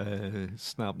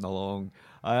snapping along.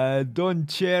 Don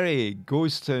Cherry,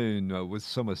 Ghost Town, with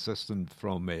some assistance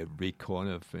from Ray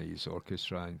Conniff, his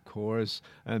orchestra and chorus.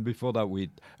 And before that, we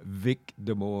had Vic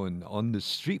Damone, On the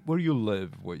Street Where You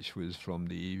Live, which was from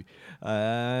the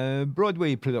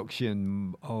Broadway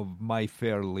production of My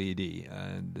Fair Lady.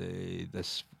 And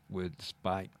this was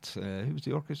backed. Who was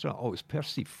the orchestra? Oh, it was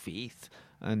Percy Faith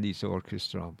and his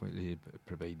orchestra,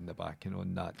 providing the backing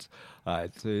on that.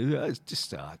 It's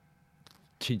just a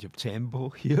change of tempo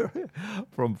here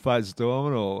from Fats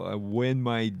Domino. When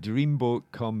My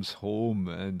Dreamboat Comes Home,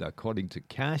 and according to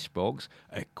Cashbox,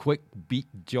 a quick beat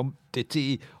jump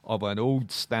ditty of an old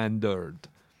standard.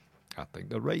 I think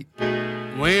they're right.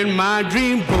 When my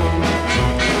dreamboat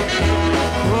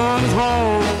comes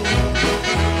home,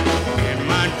 and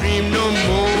my dream no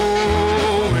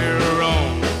more will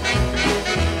roam,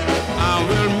 I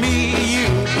will meet you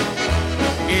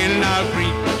and I'll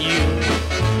greet you.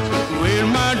 When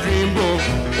my dreamboat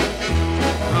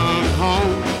comes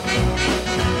home,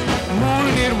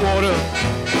 moonlit water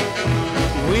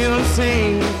will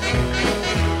sing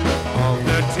of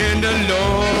the tender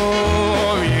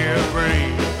love you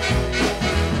bring.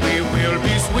 We will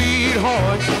be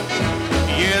sweethearts,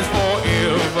 yes,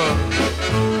 forever.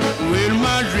 When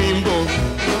my dreamboat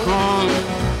comes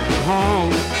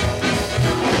home.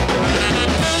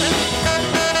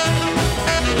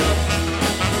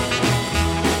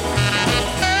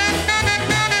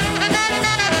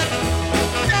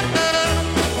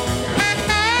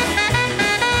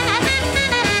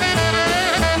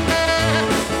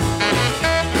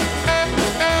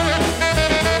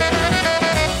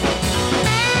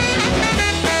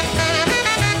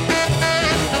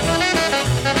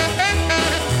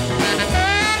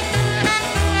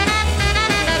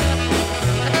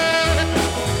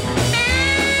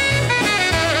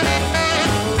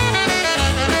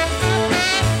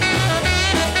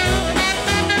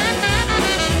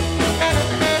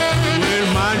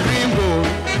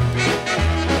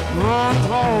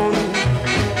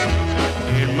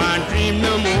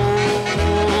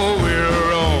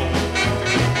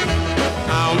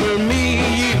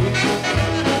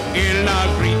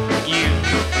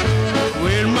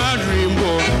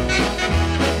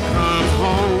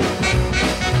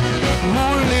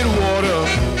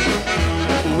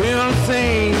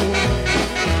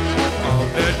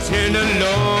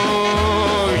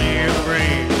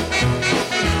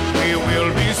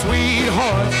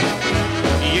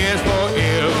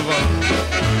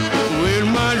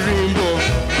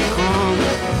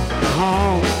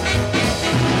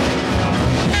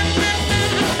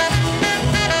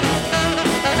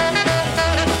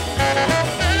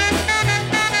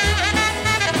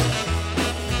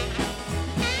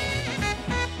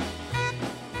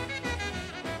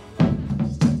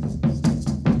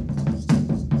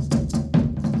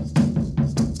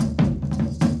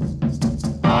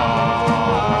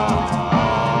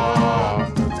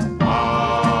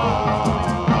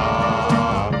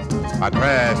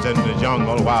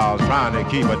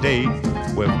 Keep a date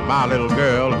with my little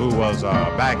girl who was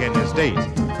back in the States.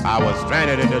 I was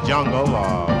stranded in the jungle,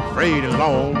 afraid and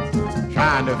alone,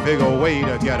 trying to figure a way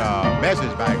to get a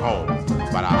message back home.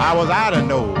 But I was out to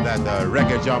know that the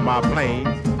wreckage of my plane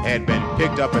had been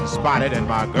picked up and spotted and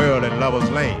my girl in Lover's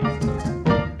Lane.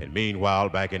 And meanwhile,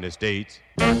 back in the States,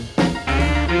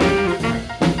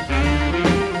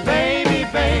 baby,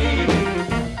 baby,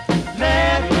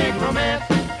 let's make romance.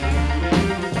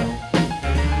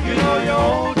 You know your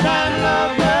old time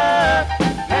lover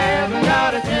hasn't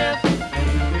got a chance.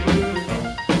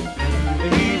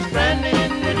 He's stranded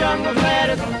in the jungle, glad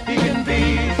as he can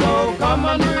be. So come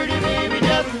on, pretty baby,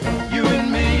 just you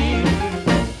and me.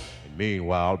 and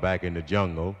meanwhile, back in the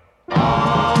jungle,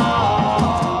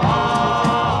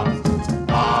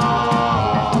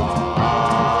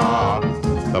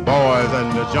 the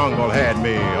jungle had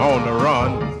me on the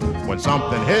run when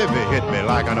something heavy hit me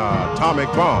like an atomic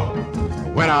bomb.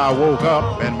 When I woke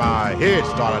up and my head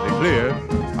started to clear,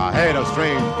 I had a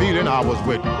strange feeling I was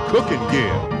with cooking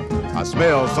gear. I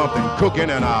smelled something cooking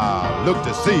and I looked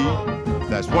to see.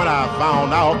 That's when I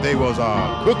found out they was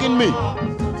cooking me.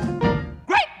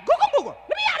 Great! Googa Booga!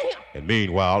 Let me out of here! And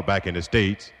meanwhile, back in the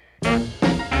States,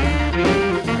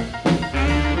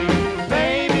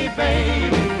 Baby,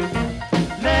 baby,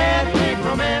 let's make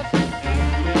romance.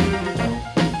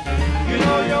 You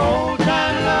know your old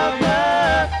time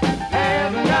lover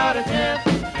hasn't got a chance.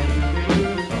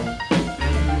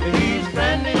 He's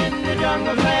standing in the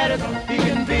jungle glad as he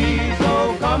can be.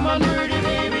 So come on, pretty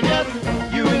baby, just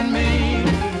you and me.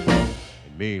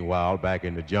 and meanwhile, back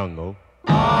in the jungle,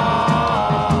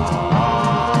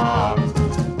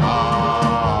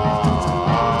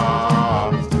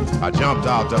 I jumped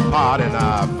out the pot and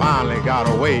I finally got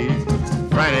away,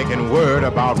 frantic and worried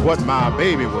about what my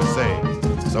baby would say.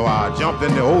 So I jumped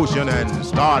in the ocean and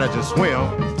started to swim,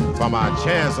 for my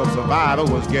chance of survival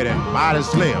was getting mighty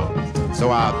slim.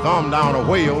 So I thumbed down a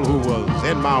whale who was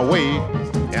in my way,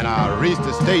 and I reached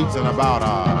the States in about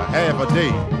half a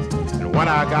day. And when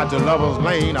I got to Lover's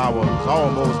Lane, I was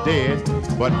almost dead,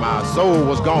 but my soul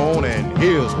was gone, and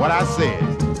here's what I said.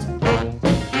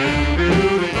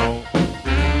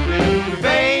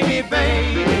 Baby,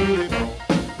 baby,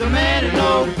 the man is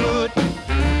no good.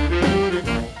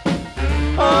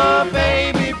 Oh,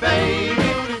 baby, baby,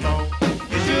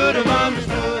 you should have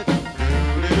understood.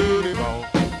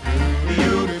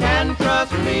 You can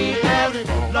trust me as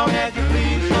long as you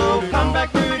please. So come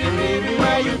back, pretty baby,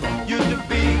 where you used to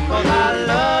be. 'Cause I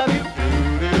love you.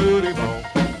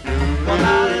 'Cause I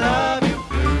love you.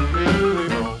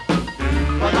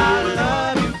 'Cause I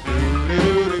love you.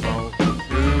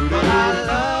 'Cause I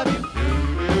love you.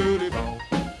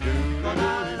 'Cause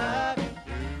I love you.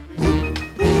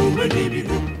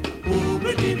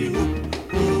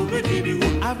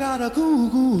 I've got a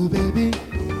cool baby.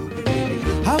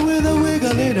 I'm with a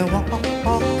wiggle in a walk.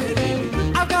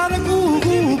 I've got a cool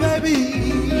baby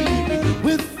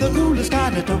with the coolest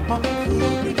kind of talk.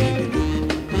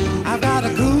 I've got a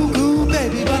cool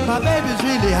baby, but my baby's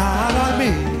really hard on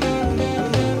me.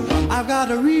 I've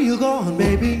got a real gone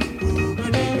baby.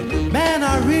 Man,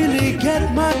 I really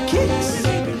get my kicks.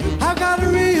 I've got a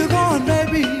real gone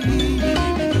baby.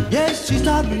 Yes, she's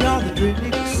taught me all the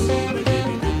tricks.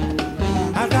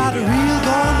 I've got a real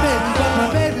gone baby, but my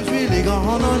baby's really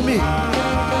gone on me.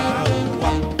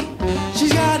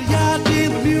 She's got a yacht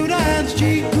in Bermuda and a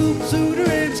cheap coupe suitor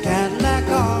in his Cadillac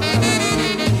car.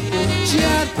 She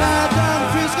had a pad down in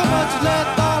Frisco, but she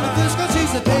left all of Frisco. She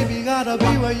said, baby, you gotta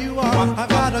be where you are. I've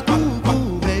got a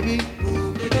cool baby.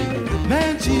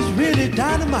 Man, she's really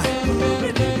dynamite.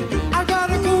 I've got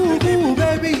a cool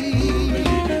baby.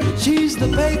 She's the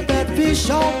bait that fish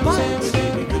all bites.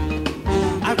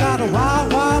 I've got a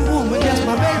wild woman. Yes,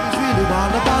 my baby's really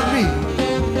wild about me.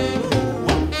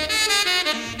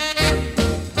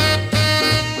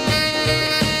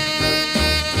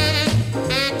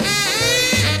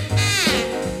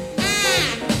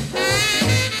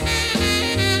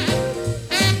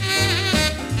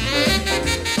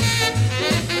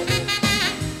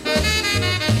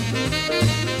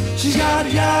 She's got a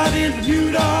yacht in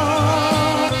Bermuda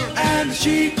and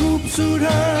she coupe suit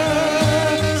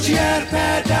her. She had a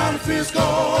pad down in Frisco,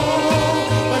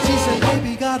 but she said,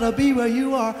 baby, gotta be where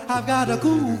you are. I've got a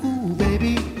cool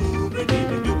baby.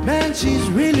 Man, she's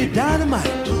really dynamite.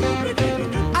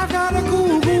 I've got a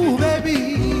cool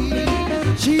baby.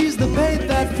 She's the bait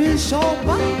that fish all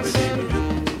bites.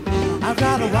 I've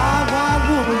got a wild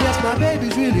woman. Yes, my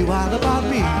baby's really wild about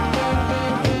me.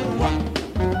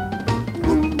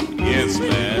 Yes,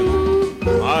 man.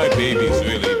 My baby's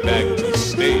really back to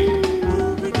stay.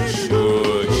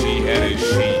 Sure, she had a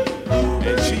sheep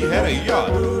and she had a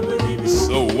yacht.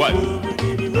 So what?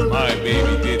 My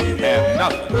baby didn't have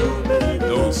nothing.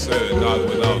 No, sir, not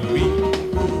without me.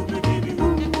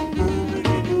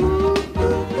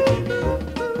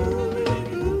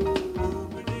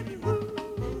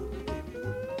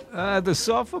 The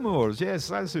Sophomores, yes,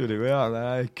 that's who they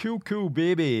were. Cool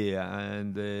baby.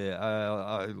 And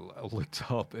I looked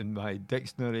up in my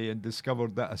dictionary and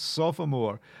discovered that a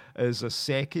sophomore is a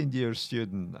second year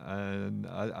student. And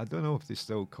I don't know if they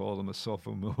still call them a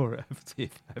sophomore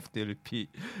if they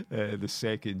repeat the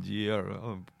second year.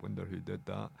 I wonder who did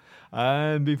that.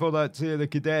 And before that, the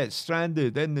Cadets,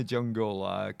 Stranded in the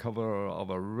Jungle, cover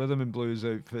of a rhythm and blues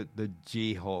outfit, the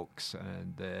Jayhawks.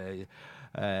 And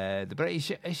The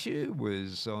British issue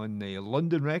was on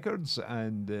London Records,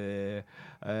 and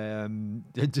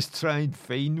just try and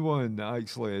find one,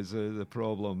 actually, is the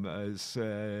problem.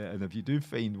 And if you do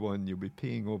find one, you'll be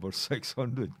paying over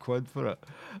 600 quid for it.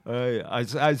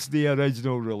 As the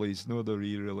original release, no the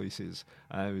re-releases.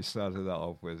 We started that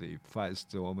off with the Fats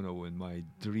Domino and My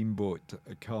Dreamboat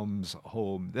Comes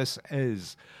Home. This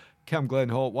is Cam Glen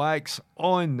Hot Wax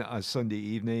on a Sunday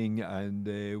evening, and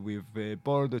we've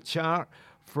borrowed a chart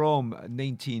from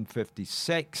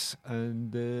 1956,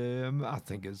 and I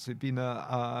think it's been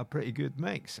a pretty good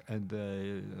mix, and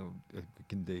we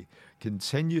can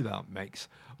continue that mix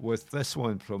with this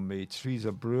one from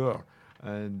Teresa Brewer,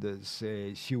 and it's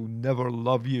She'll Never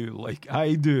Love You Like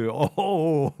I Do.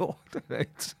 Oh,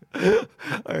 right.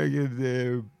 I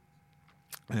can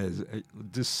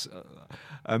just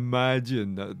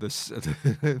imagine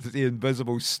the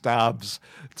invisible stabs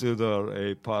to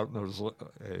their partner's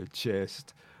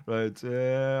chest. Right,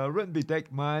 written by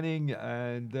Dick Manning,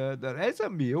 and there is a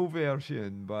male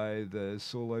version by the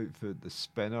soul outfit The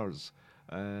Spinners,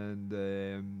 and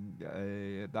that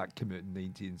came out in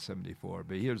 1974.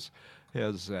 But here's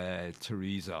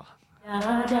Teresa. Da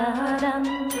da dum,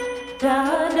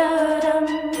 da da dum,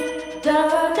 da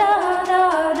da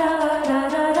da da da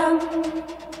da dum.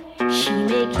 She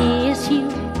may kiss you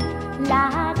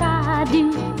like I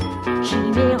do. She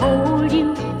may hold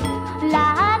you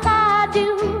like I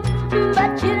do,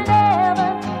 but you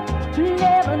never,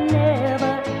 never,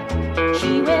 never.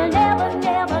 She will never,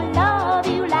 never love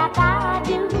you like I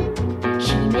do.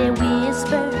 She may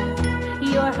whisper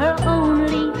you're her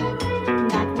only,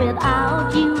 not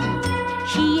without you.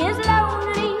 She is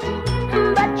lonely,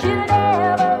 but you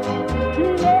never,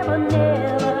 never,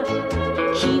 never.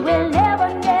 She will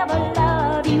never, never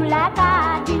love you like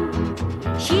I do.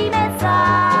 She may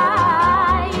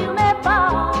sigh, you may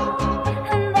fall,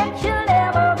 and that she'll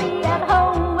never be at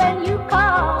home when you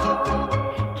call.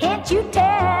 Can't you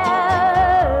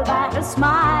tell by her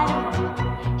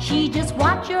smile? She just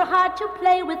wants your heart to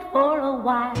play with for a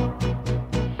while.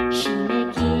 She may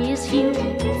kiss you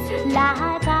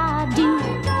like I do.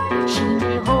 She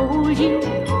may hold you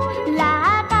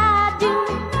like I do,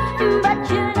 but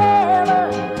you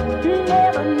never,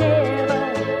 never, never.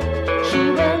 She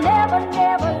will never,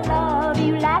 never love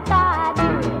you like I do.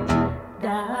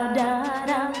 Da da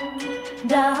da,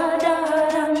 da da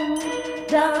da,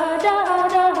 da da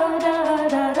da da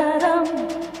da da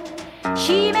da.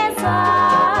 She may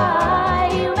sigh,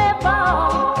 you may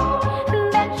fall,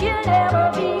 but you'll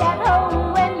never be at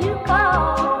home when you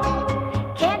call.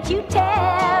 Can't you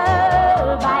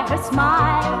tell by her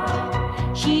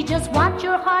smile? She just wants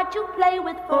your heart to play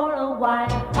with for a while.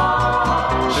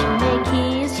 She may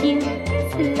kiss you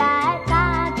like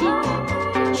I do.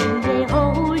 She may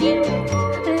hold you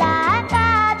like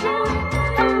I do,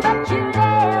 but you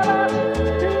never,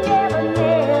 never,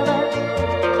 never.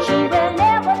 She will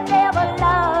never, never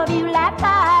love you like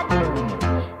I do.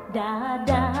 Da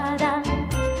da da,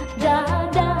 da da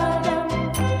da,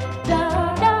 da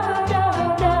da da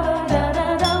da da da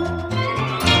da.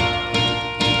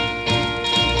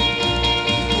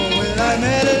 Well, I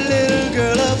met a little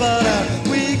girl about a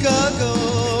week ago,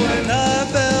 and I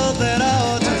felt that I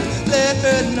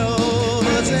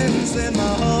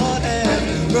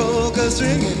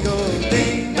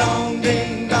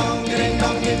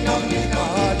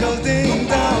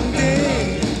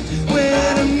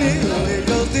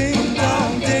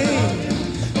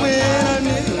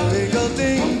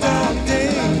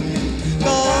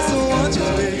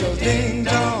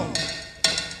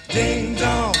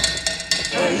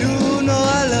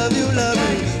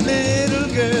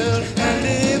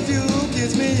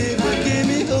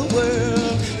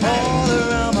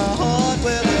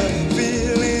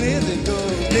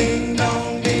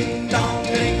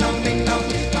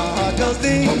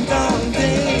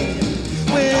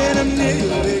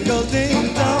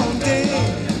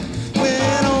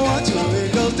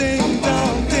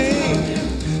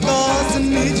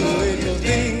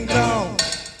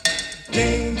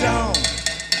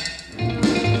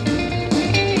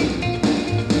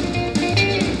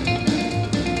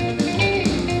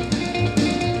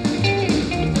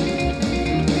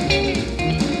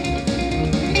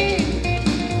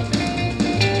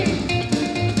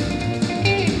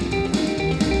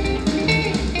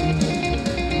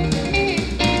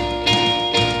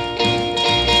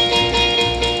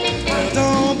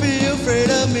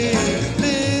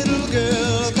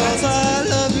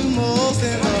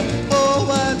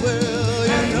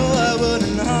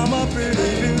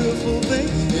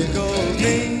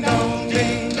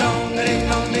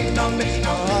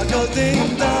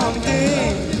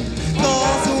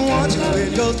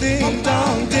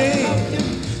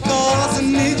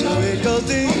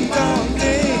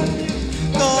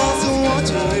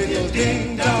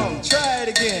ding dong. Try it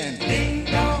again. Ding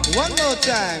dong. One more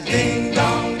time. Ding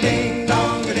dong, ding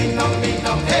dong, ding dong, ding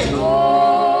dong. Hey. Born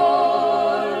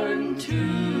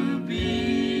to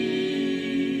be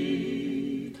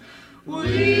with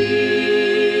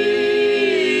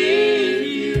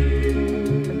you.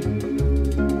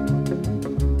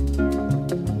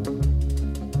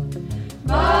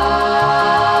 By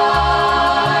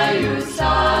your side,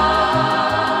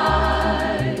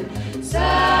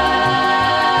 satisfied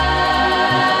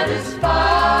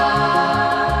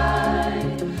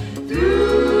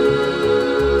through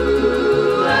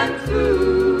and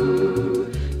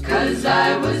through, 'cause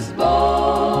I was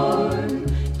born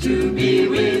to be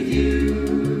with you.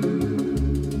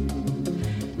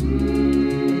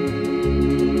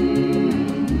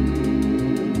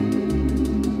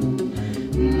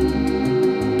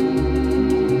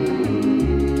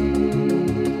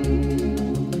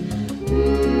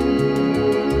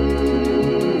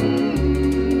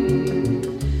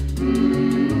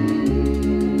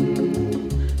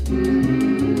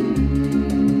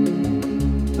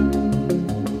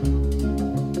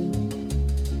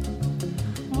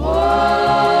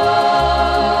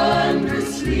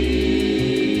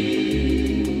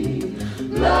 Wondrously,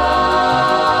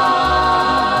 love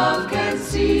can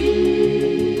see.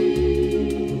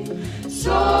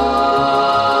 So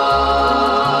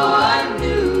I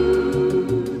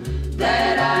knew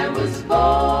that I was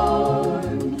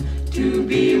born to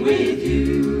be with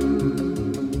you.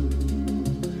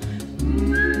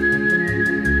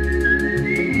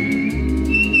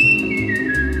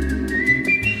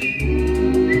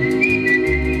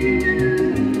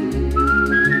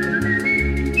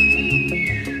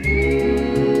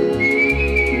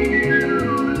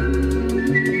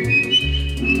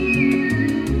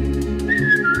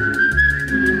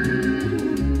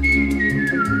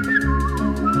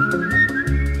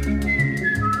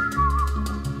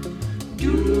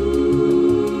 Do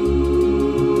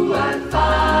I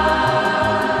find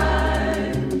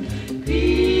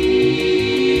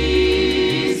peace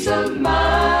of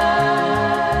mind?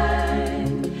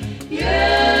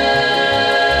 Yes,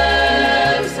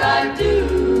 I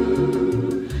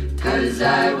do, 'cause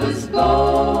I was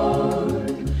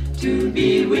born to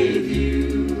be with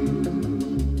you.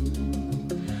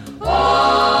 All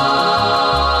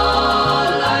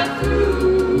life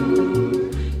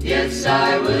through, yes,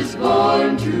 I was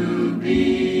born to be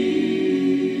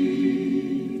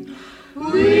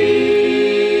with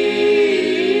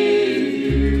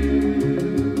you.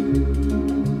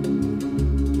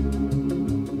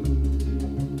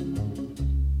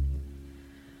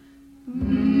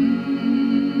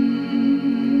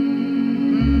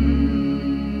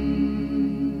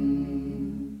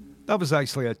 That was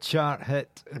actually a chart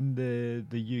hit in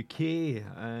the UK,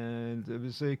 and it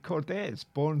was Cordettes,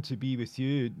 Born to Be With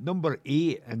You, number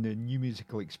 8 in the New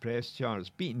Musical Express charts,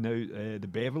 beating out the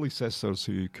Beverly Sisters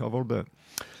who covered it.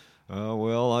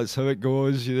 Well, that's how it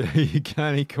goes. You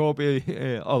can't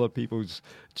copy other people's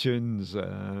tunes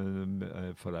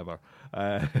forever.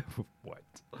 What?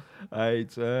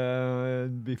 Right,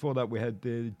 and before that we had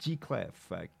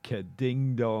G-Clef,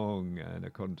 Ding Dong, and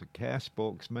according to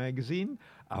Cashbox magazine,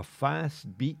 a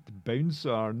fast beat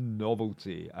bouncer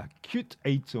novelty, a cute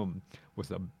item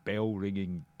with a bell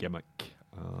ringing gimmick.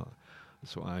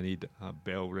 That's what I need, a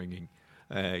bell ringing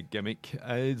gimmick.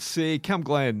 It's Camp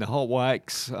Glen, the Hot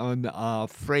Wax on a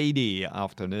Friday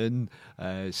afternoon.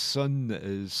 Sun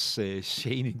is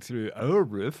shining through our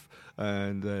roof,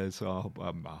 and so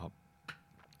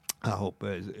I hope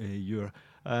you're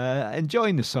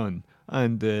enjoying the sun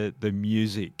and the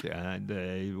music. And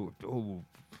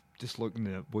just looking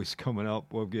at what's coming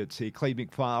up, we've got Clyde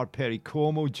McFarlane, Perry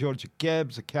Como, Georgia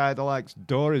Gibbs, the Cadillacs,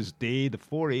 Doris Day, the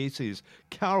Four Aces,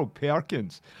 Carol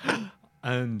Perkins,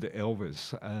 and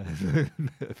Elvis.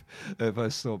 If I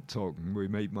stop talking, we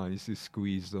might manage to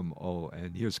squeeze them all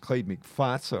in. Here's Clyde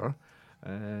McFarlane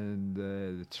and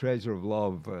the Treasure of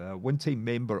Love, a one-time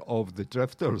member of the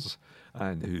Drifters.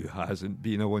 And who hasn't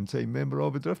been a one-time member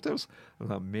of the Drifters?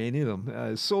 Not many of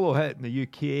them. Solo hit in the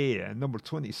UK, number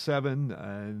 27,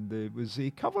 and it was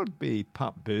covered by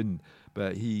Pat Boone,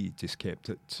 but he just kept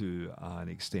it to an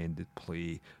extended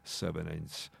play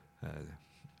 7-inch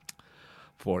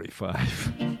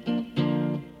 45.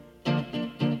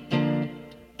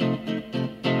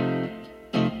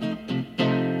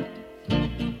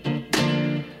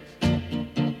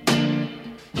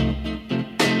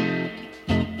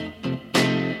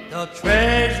 The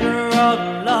treasure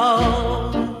of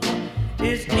love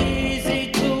is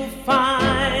easy to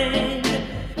find.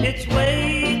 It's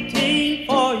waiting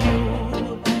for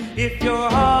you if your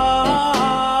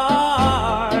heart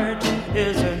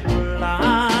isn't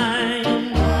blind.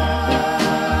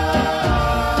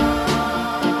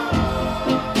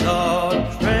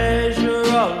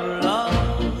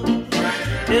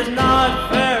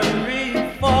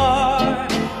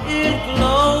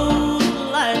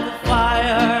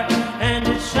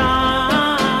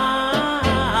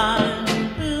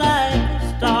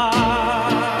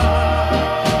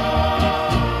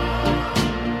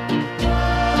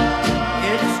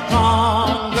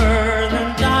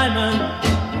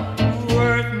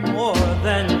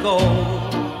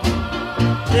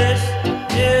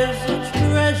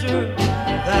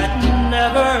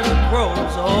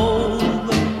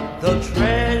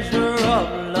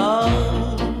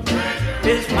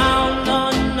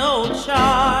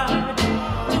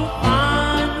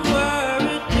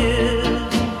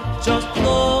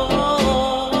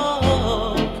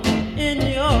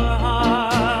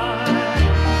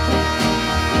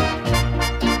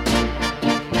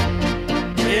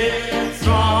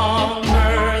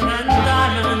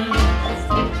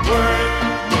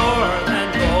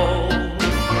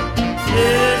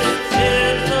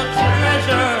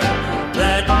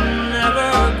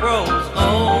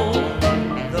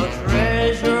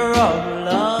 of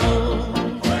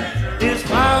love is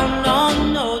found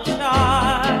on no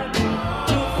chart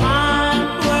to find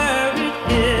where it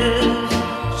is.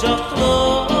 Just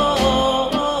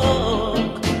look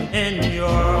in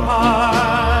your heart.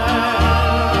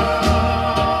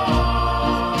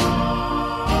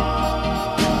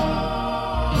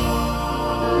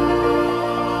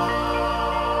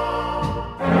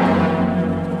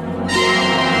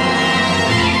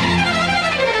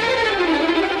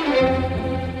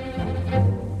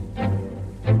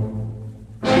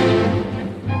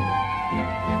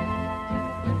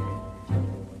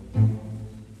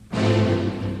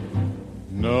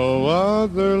 No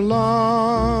other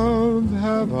love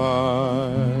have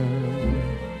I,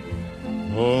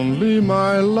 only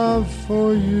my love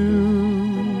for you,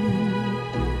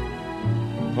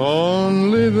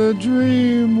 only the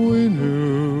dream we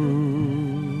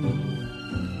knew,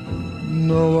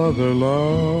 no other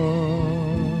love.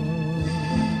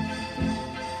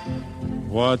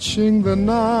 Watching the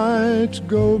night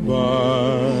go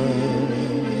by,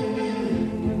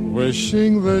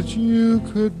 wishing that you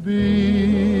could be,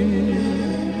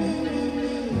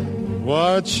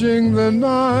 watching the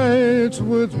night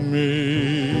with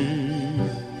me.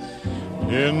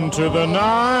 Into the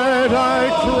night I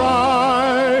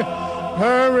cry,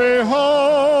 hurry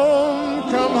home,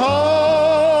 come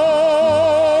home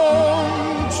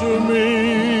to me.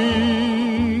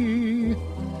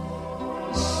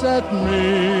 Set me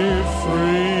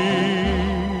free,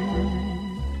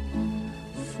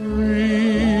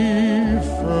 free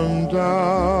from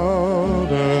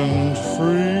doubt and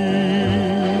free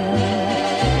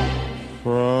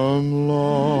from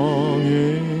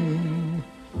longing.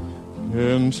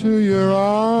 Into your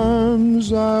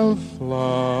arms I'll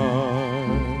fly,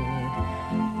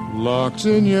 locked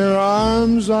in your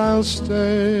arms I'll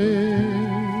stay,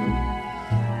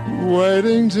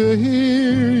 waiting to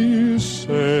hear you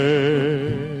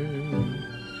say,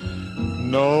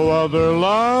 no other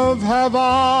love have I,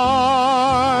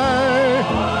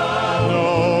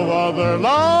 no other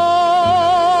love.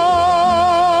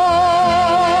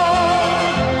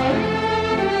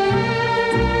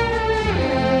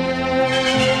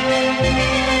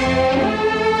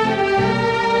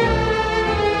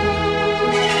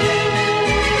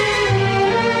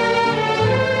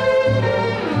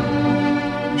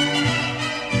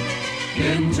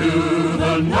 Into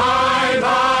the night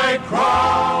I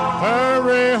cry,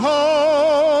 hurry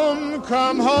home,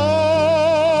 come home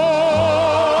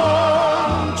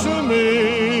to me.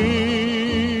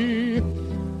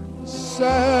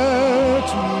 Set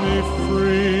me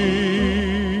free,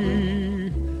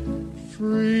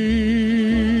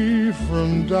 free from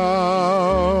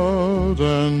doubt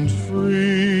and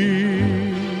free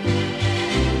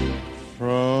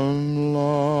from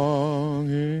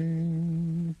longing.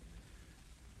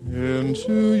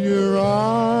 Into your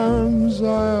arms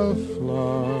I'll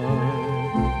fly,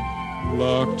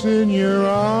 locked in your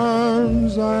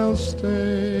arms I'll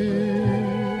stay,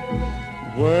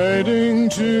 waiting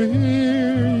to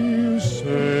hear you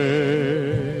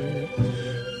say,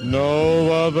 no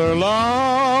other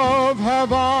love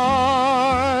have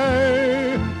I,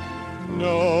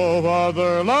 no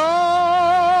other love.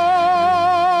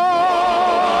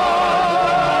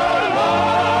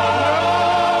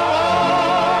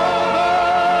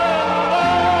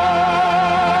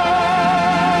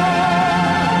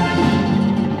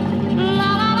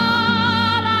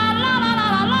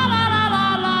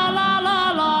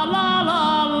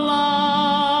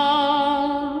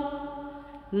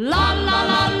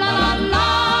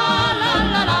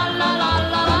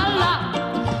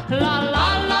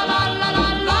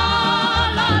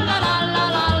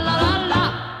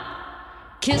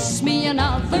 Kiss me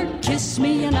another, kiss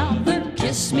me another,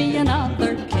 kiss me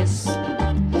another kiss.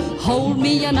 Hold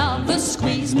me another,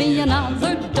 squeeze me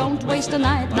another, don't waste a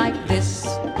night like this.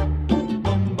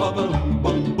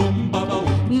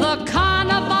 The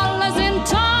carnival is in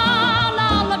town,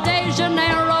 all of De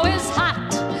Janeiro is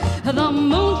hot. The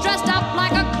moon's dressed up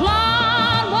like a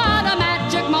clown, what a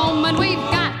magic moment we've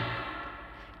got.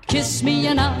 Kiss me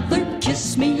another,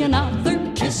 kiss me another,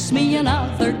 kiss me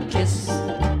another kiss.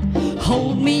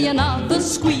 Hold me another,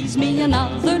 squeeze me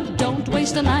another, don't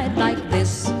waste a night like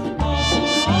this.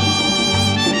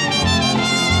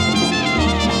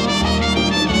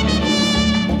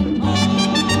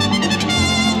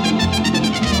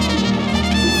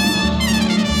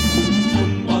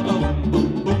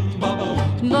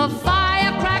 The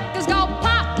firecrackers go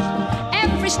pop,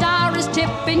 every star is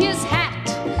tipping his hat.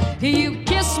 You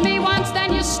kiss me once,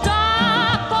 then you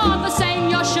stop, all the same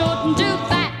you shouldn't do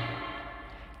that.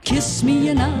 Kiss me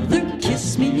another,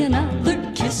 kiss me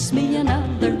another, kiss me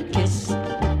another kiss.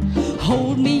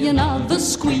 Hold me another,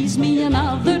 squeeze me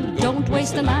another, don't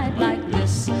waste a night like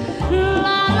this. La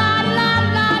la la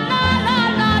la la la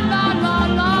la la la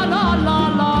la la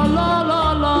la la la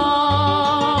la.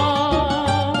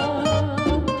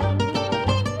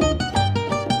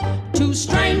 Two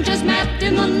strangers met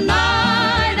in the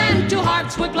night, and two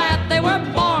hearts were glad they were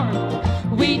born.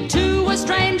 We two were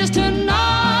strangers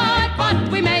tonight,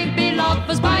 but we may be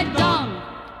lovers by dawn.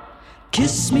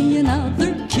 Kiss me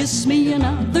another, kiss me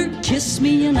another, kiss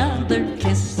me another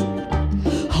kiss.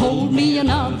 Hold me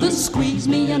another, squeeze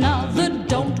me another,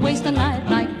 don't waste a night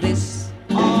like this.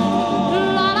 La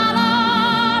la la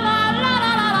la la la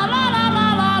la la la la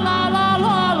la la la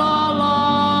la la.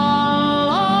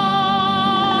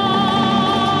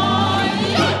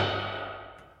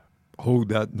 Hold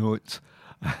that note.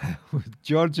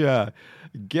 Georgia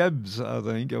Gibbs, I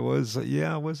think it was.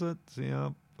 Yeah, was it?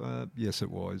 Yeah, yes,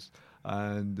 it was.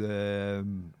 And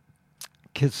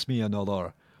Kiss Me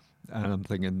Another. And I'm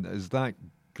thinking, is that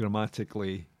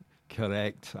grammatically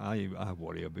correct? I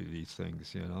worry about these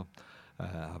things, you know,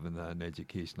 having an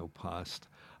educational past.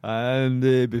 And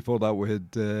before that, we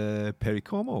had Perry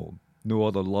Como. No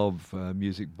Other Love,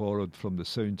 music borrowed from the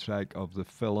soundtrack of the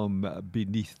film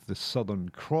Beneath the Southern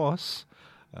Cross.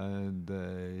 And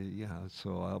yeah,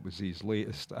 so that was his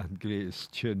latest and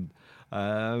greatest tune.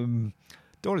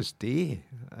 Doris Day,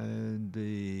 and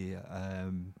if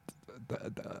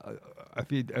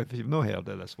you've not heard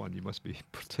of this one, you must be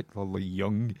particularly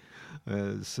young.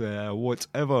 It's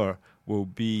Whatever Will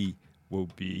Be, Will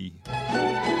Be.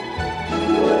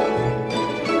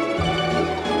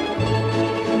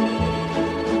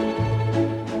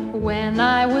 When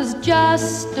I was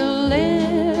just a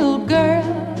little girl,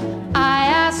 I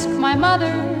asked my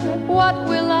mother, what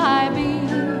will I be?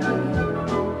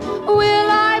 Will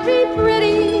I be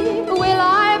pretty? Will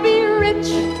I be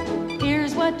rich?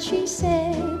 Here's what she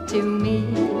said to me.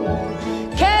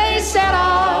 Que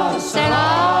sera,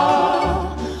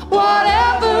 sera.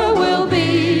 Whatever will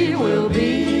be, will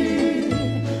be.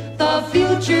 The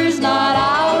future's not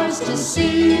ours to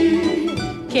see.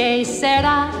 Que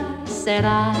sera,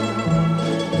 sera.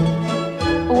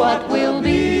 What will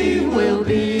be, will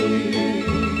be.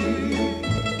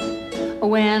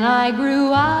 When I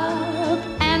grew up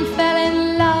and fell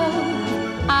in love,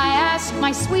 I asked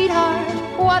my sweetheart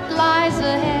what lies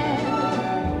ahead.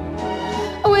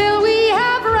 Will we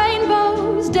have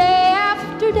rainbows day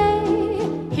after day?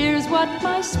 Here's what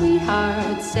my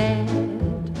sweetheart said.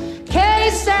 Que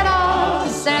sera,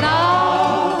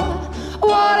 sera.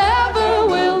 Whatever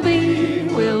will be,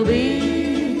 will be.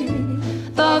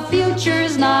 The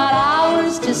future's not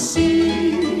ours to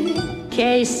see.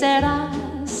 Que sera,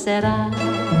 sera.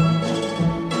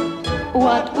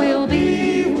 What will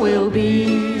be, will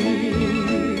be.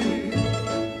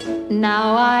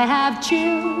 Now I have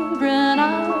children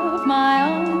of my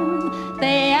own.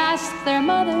 They ask their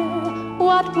mother,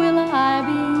 what will I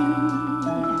be?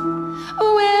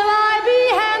 Will I be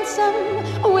handsome?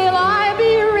 Will I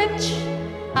be rich?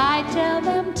 I tell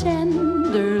them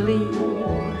tenderly.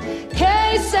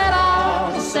 Que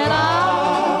sera, sera.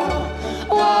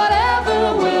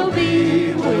 Whatever will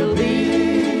be, will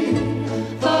be.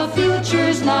 The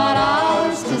future's not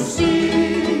ours to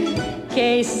see.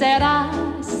 Que sera,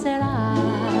 sera.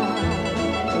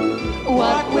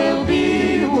 What will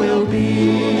be, will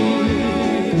be.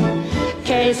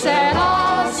 Que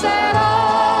sera, sera.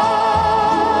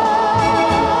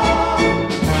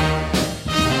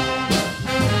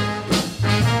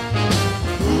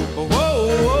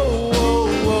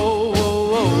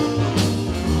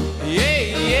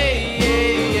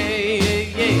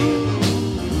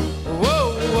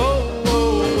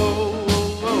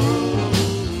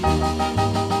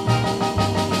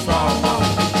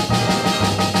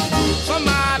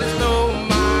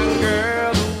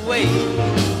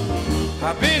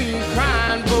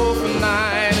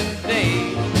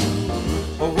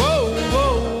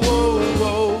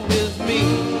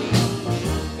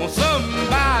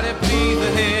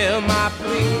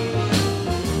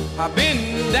 I've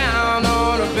been down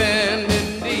on a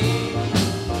bended knee.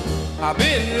 I've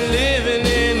been living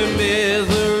in the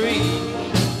misery.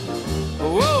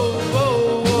 Whoa,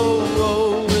 whoa, whoa,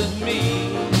 whoa, with me.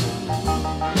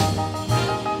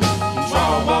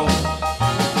 Trouble.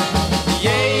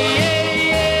 Yeah, yeah,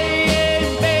 yeah, yeah,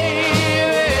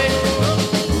 baby.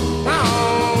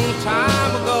 Long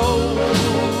time ago.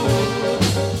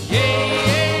 Yeah,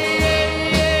 yeah, yeah,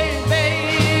 yeah,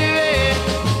 baby.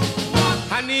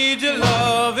 I need your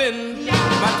loving.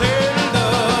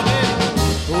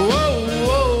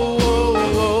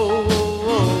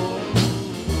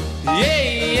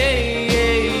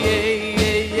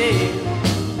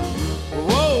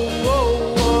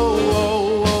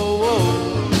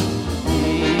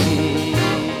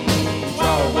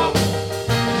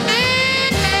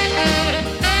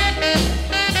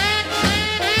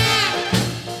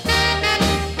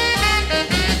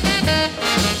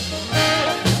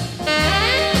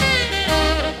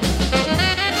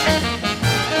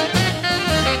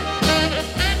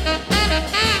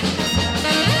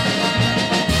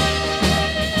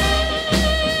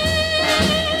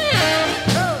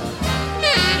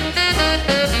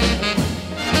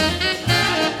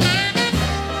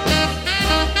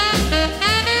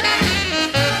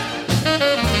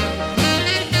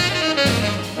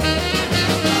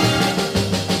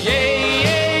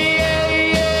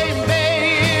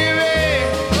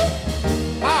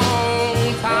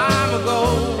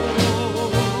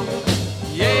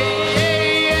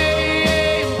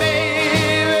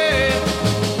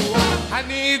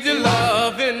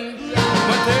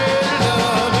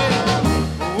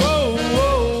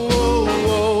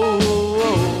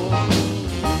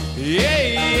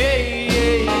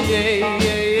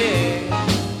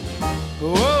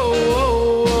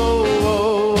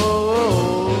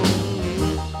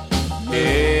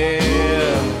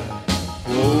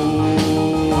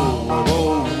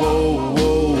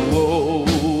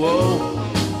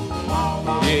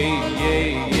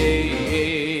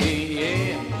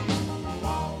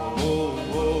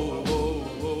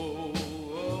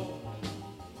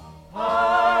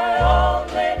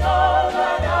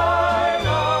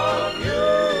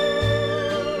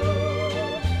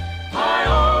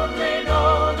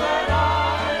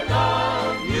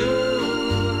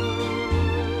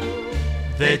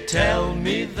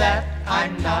 me that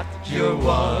I'm not your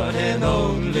one and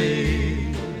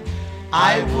only,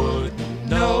 I wouldn't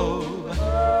know.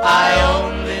 I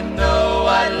only know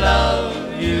I love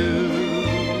you.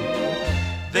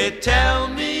 They tell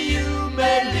me you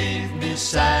may leave me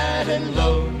sad and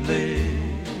lonely.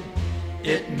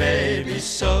 It may be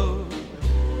so.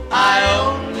 I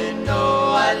only know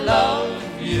I love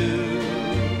you.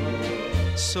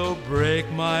 So break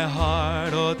my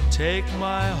heart or take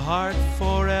my heart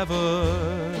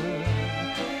forever,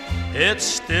 it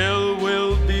still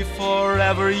will be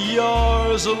forever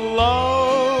yours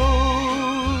alone.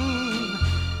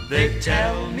 They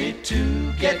tell me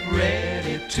to get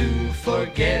ready to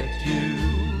forget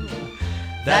you.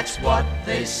 That's what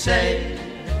they say.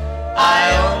 I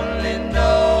only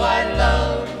know I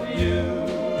love you.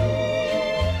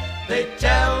 They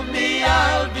tell me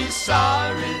I'll be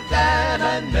sorry that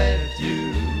I met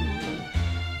you,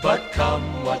 but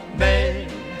come what may,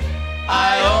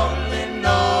 I only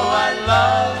know I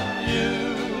love you.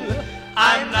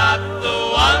 I'm not the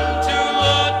one to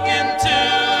look into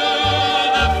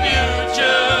the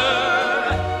future.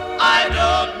 I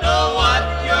don't know what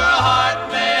your heart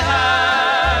may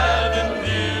have in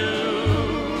view,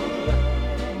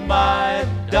 my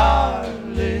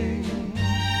darling.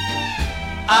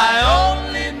 I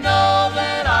only know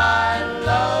that I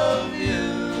love you.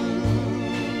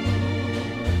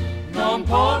 Non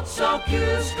posso più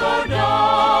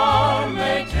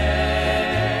scordarmi te,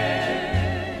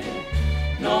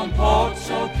 non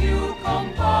posso più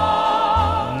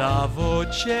compare. Una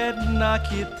voce, una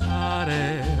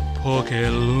chitarra, poche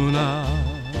luna,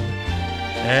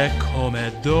 è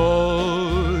come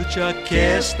dolce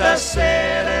questa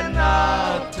serenata.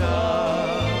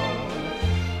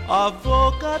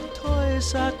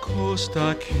 Avvocatoisa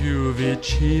costa più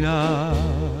vicina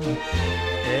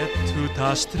e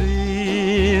tutta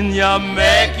stringe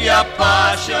me che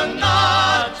appassionata.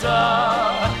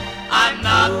 I'm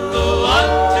not the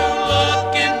one to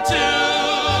look into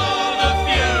the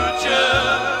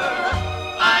future.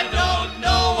 I don't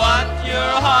know what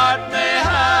your heart may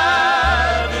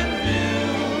have in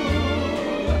view,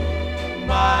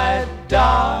 my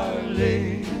darling.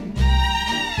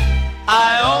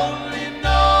 I only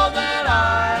know that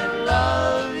I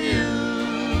love you,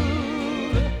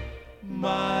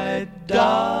 my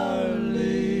darling.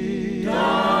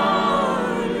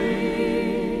 Darling.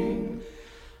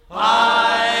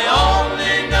 I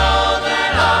only know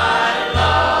that I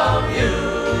love you.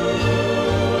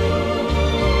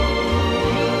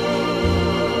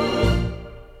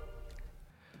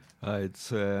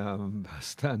 It's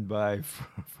stand by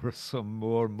for some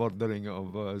more murdering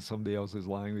of somebody else's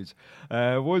language.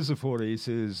 Was the Four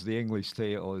Aces. The English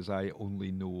title is I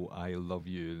Only Know I Love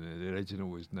You. The original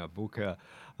was Nabucco.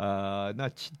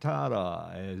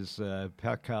 Nachitara is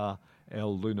Perca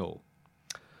El Luno.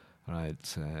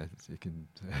 Right, you can...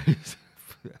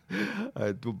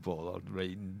 don't bother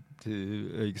writing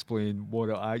to explain what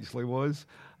it actually was.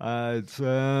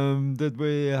 Did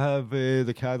we have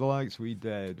the Cadillacs? We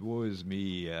did. Was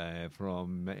me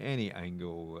from any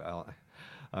angle.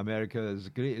 America's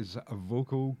greatest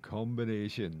vocal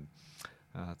combination.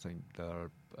 I think their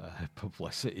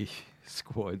publicity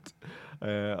squad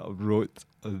wrote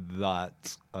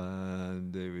that,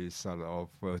 and we started off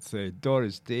with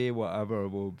Doris Day. Whatever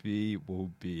will be,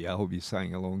 will be. I'll be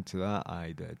singing along to that.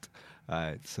 I did.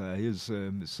 Here's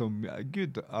some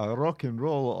good rock and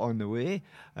roll on the way,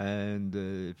 and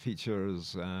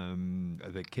features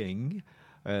the King.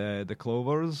 The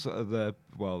Clovers, the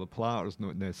Platters,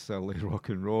 not necessarily rock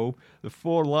and roll. The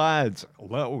Four Lads,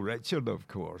 Little Richard, of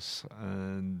course,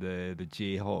 and the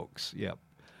Jayhawks. Yep.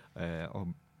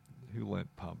 Who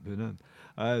let Pat Boone in?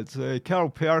 It's Carol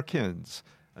Perkins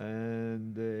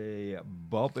and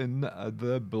Boppin'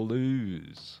 the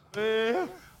Blues. Well,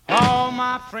 all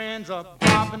my friends are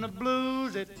bopping the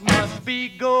blues. It must be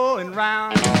going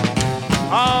round.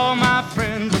 All my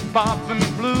friends are bopping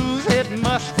the blues. It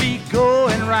must be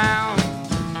going round.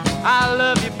 I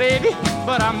love you, baby,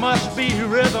 but I must be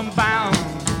rhythm bound.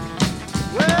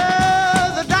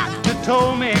 Well, the doctor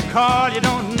told me, Carl, you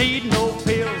don't need no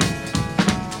pills.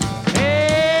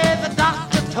 Hey, the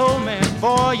doctor told me,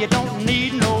 boy, you don't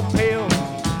need no pills.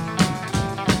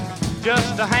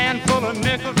 Just a handful of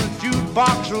nickels, a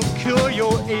jukebox will cure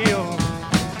your ill.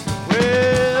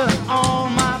 Well, all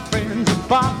my friends are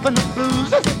bopping the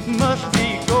blues. It must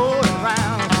be going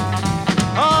round.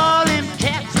 All them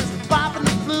cats is bopping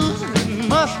the blues. It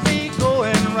must be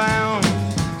going round.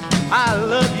 I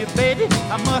love you, baby.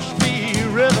 I must be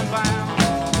rhythm bound.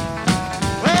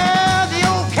 Well, the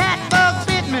old cat bug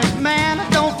bit me, man. I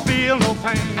don't feel no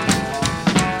pain.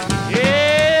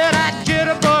 Yeah, that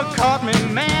jitterbug caught me.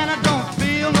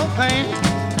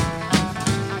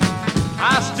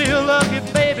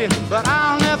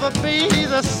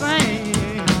 to sing.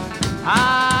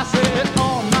 I said,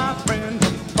 all my friends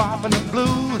are bopping the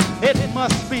blues. It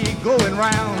must be going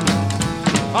round.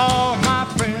 All my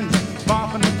friends are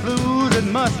bopping the blues. It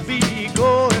must be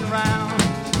going round.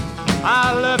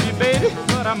 I love you, baby,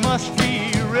 but I must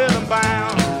be rhythm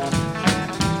bound.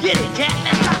 Get it, cat,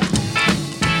 let's rock.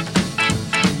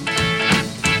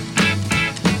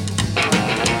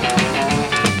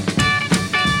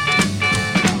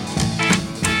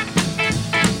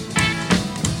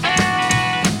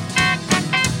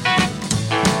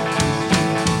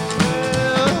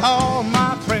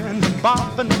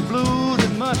 Bopping the blues,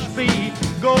 it must be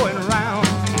going round.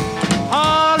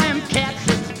 All them cats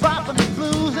is bopping the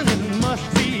blues, and it must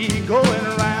be going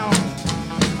round.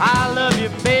 I love you,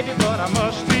 baby, but I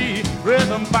must be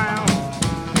rhythm bound.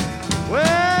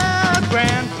 Well,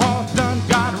 Grandpa done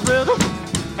got rhythm,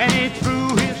 and he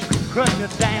threw his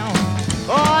crutches down.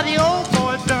 Oh, the old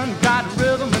boy done got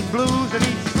rhythm and blues, and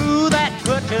he threw that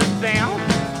crutches down.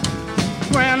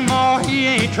 Grandma, he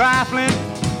ain't trifling.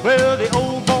 Well, the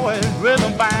old boy is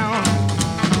rhythm bound.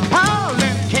 All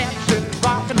them cats is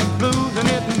rocking the blues, and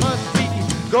it must be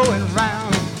going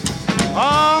round.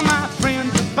 All my friends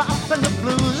are bopping the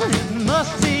blues, and it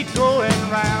must be going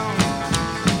round.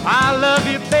 I love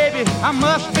you, baby, I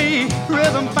must be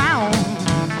rhythm bound.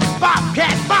 Bop,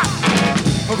 cat, bop.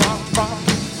 Rock, rock,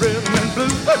 rhythm and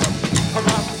blues.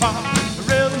 Rock, rock,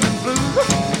 rhythm and blues.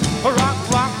 Rock,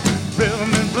 rock,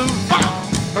 rhythm and blues. Bop.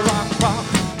 Rock, rock,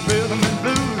 rhythm and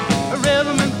blues.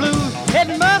 Rhythm and blues,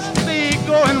 it must be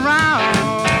going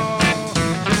round.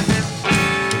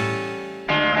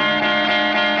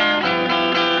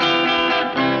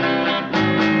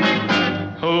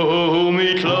 Hold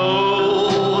me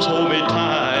close, hold me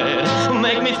tight,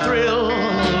 make me thrill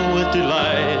with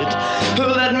delight.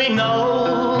 Let me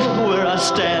know where I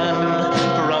stand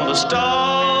from the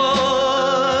start.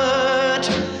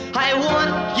 I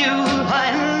want you,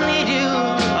 I need you,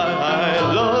 I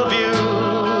love you.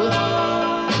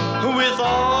 With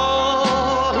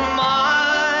all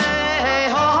my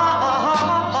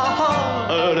heart,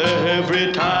 every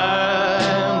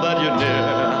time that you're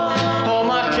near, all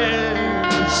my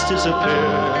cares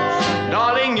disappear.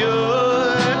 Darling,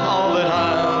 you're all that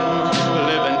I'm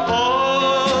living for.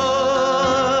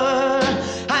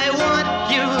 I want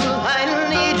you, I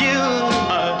need you,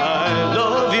 I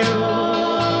love you.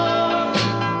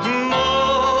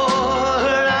 More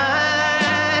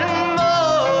and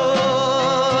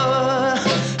more.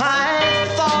 I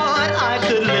thought I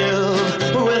could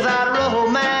live without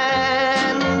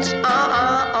romance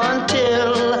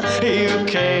until you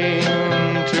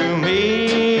came to me.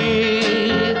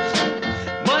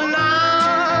 But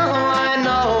now I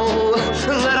know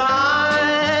that I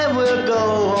will go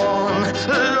on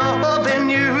loving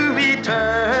you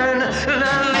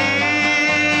eternally.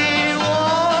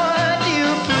 Won't you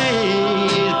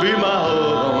please be my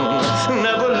own?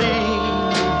 Never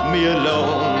leave me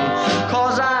alone,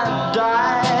 'cause I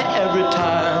die every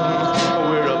time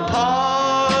we're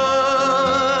apart.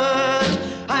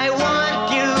 I want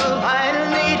you, I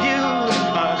need you,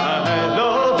 I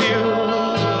love you.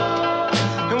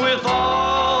 With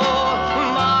all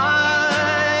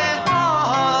my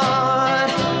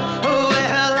heart.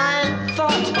 Well, I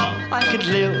thought I could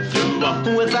live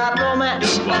without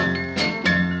romance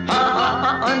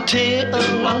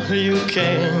until you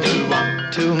came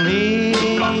to me.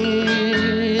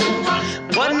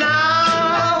 But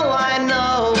now I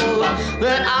know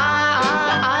that I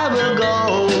will go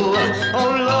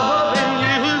on loving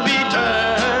you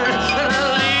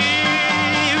eternally.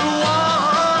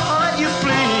 Won't you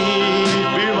please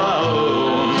be my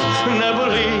own? Never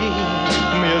leave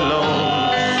me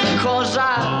alone, 'cause I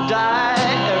die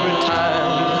every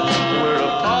time we're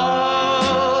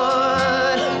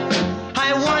apart. I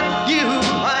want you,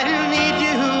 I need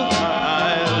you, I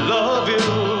love you.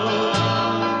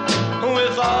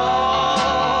 With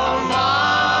all my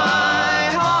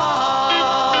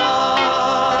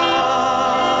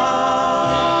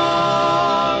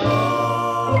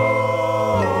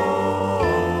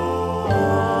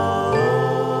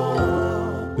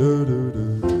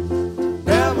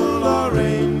Devil or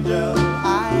angel, I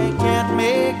can't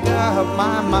make up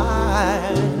my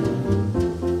mind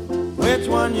which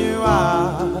one you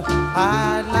are.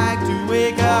 I'd like to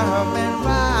wake up and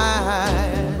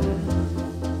find.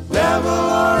 Devil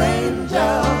or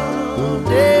angel,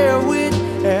 dear,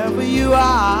 whichever you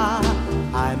are,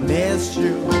 I miss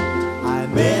you, I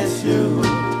miss you.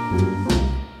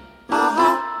 I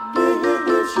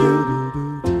miss you.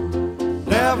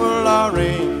 Devil or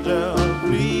angel,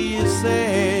 please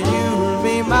say you'll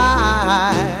be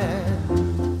mine.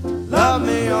 Love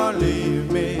me or leave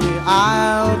me,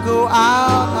 I'll go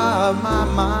out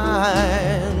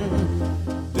mine.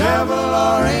 Devil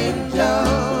or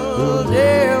angel,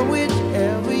 dear,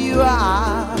 whichever you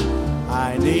are,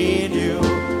 I need you,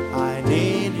 I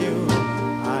need you,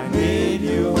 I need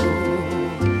you.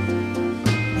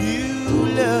 You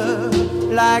look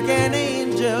like an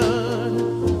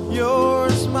angel, your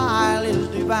smile is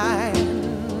divine,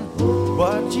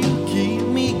 but you keep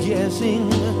me guessing,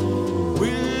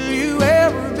 will you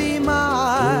ever be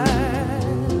mine?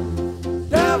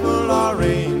 Devil or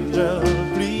angel,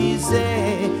 please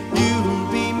say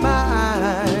you'll be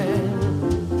mine.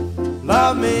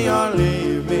 Love me or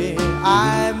leave me,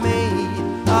 I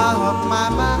made up my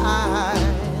mind.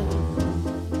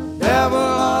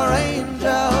 Devil or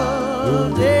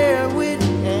angel, dear,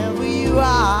 whichever you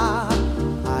are,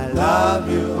 I love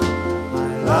you, I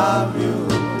love you.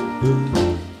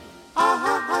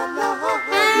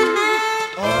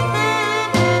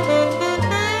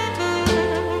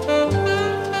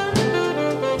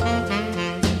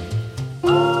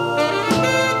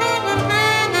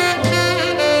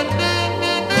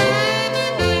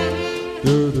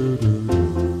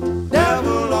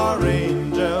 Devil or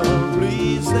angel,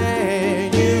 please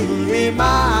say you'll be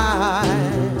mine.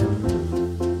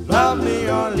 Love me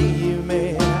or leave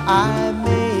me, I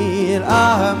made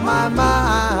up my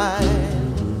mind.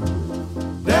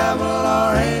 Devil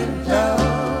or angel,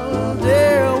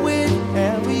 dear,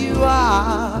 whichever you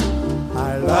are,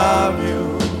 I love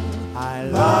you, I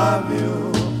love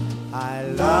you, I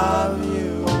love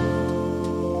you.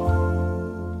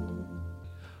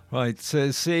 Right,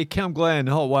 it's Camp Glen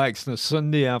Hot Wax on a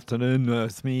Sunday afternoon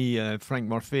with me, Frank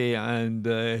Murphy, and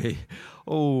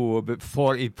about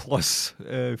 40 plus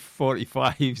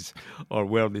 45s or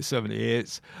were the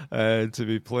 78s to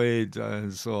be played.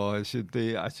 So I should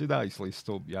actually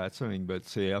stop yattering,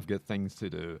 but I've got things to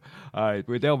do. All right,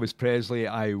 with Elvis Presley,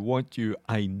 I Want You,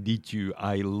 I Need You,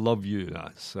 I Love You.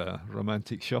 That's a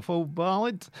romantic shuffle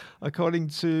ballad, according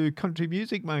to Country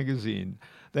Music Magazine.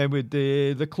 Then with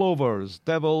the Clovers,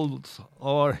 Devils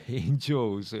or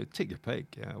Angels. Take your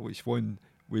pick. Which one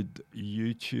would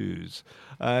you choose?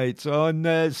 It's on,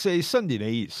 Sunday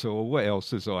night, so what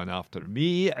else is on after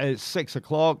me? It's 6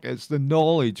 o'clock. It's The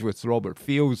Knowledge with Robert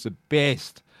Fields, the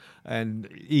best, and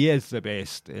he is the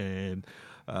best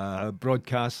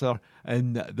broadcaster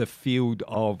in the field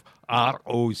of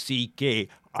R-O-C-K,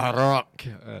 rock.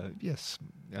 Yes,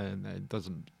 and it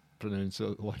doesn't pronounce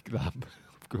it like that.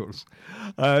 Course,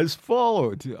 is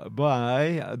followed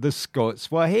by the Scots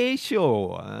Wahey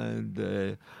Show,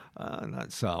 and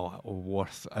that's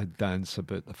worth a dance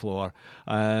about the floor.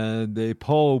 And the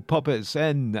Paul Puppets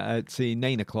in at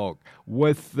 9 o'clock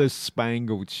with the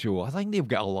Spangled Show. I think they've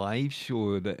got a live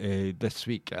show this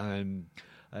week. You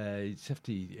have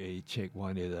to check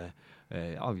one of the.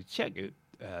 Check out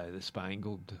the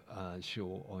Spangled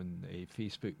Show on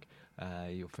Facebook.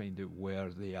 You'll find out where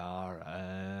they are.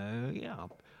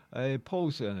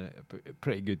 Paul's a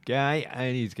pretty good guy,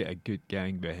 and he's got a good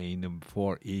gang behind him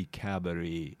for a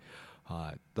cabaret.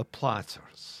 The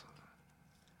Platters,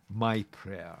 My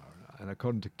Prayer. And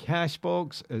according to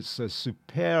Cashbox, it's a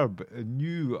superb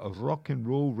new rock and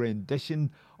roll rendition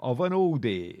of an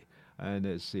oldie. And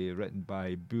it's written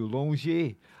by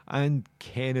Boulanger and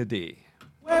Kennedy.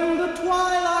 When the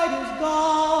twilight is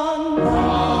gone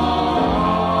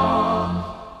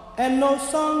and no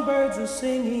songbirds are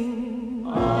singing,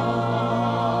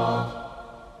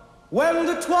 when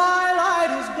the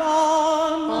twilight is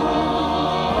gone,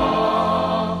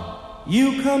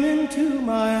 you come into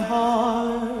my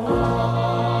heart,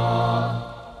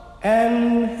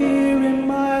 and here in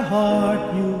my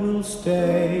heart you will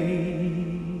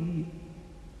stay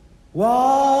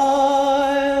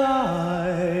while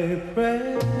I pray.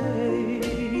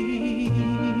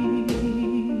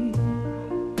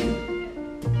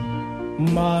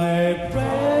 My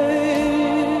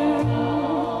prayer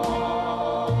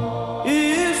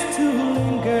is to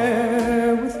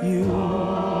linger with you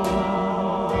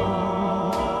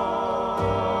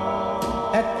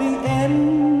at the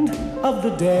end of the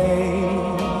day,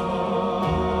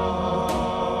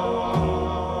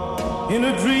 in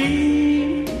a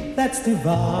dream that's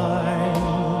divine.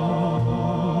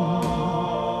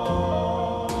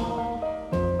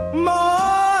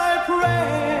 My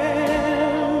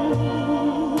prayer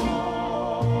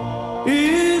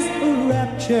is a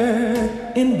rapture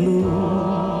in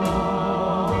bloom,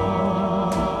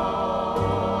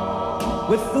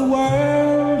 with the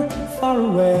world far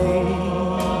away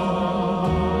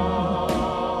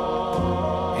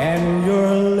and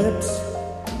your lips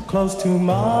close to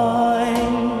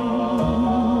mine.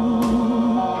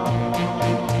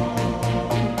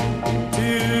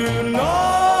 Tonight,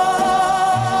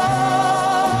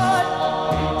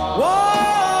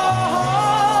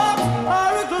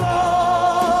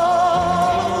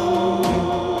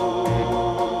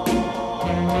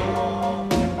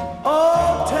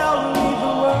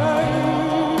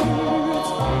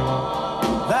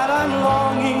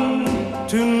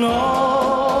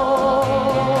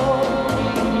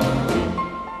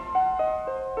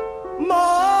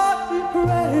 my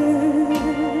prayer,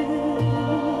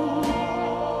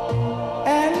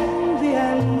 and the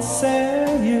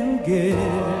answer you give,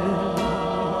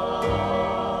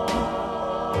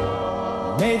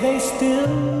 may they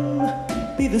still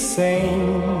be the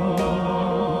same.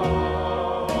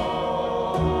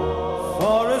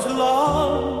 For as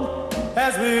long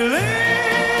as we live,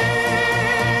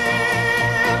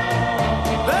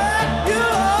 that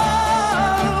you'll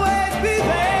always be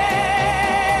there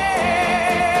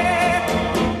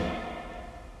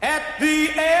at the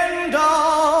end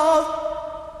of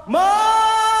my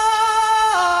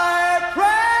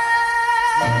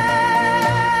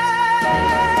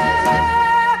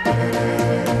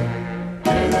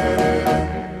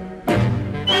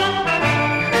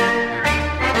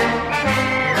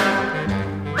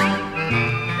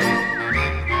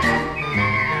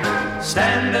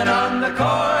Standing on the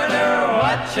corner,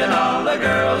 watching all the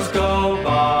girls go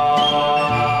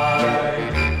by.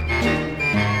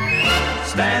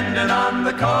 Standing on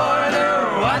the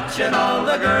corner, watching all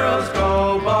the girls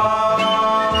go by.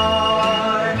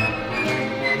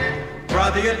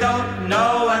 Brother, you don't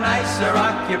know a nicer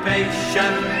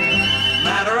occupation.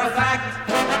 Matter of fact,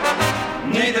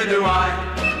 neither do I.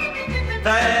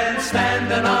 Then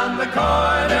standing on the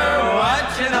corner,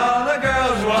 watching all the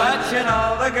girls, watching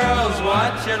all the girls,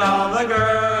 watching all the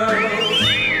girls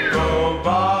go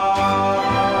by.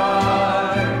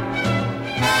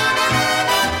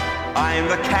 I'm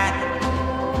the cat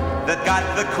that got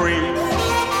the cream.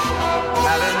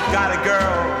 Haven't got a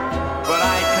girl, but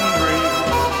I can dream.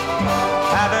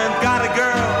 Haven't got a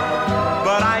girl,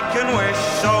 but I can wish.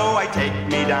 So I take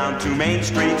me down to Main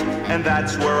Street, and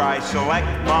that's where I select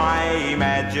my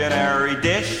imaginary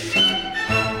dish.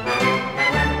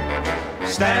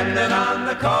 Standing on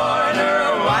the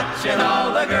corner, watching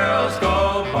all the girls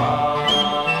go by.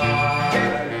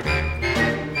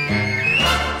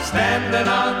 Standing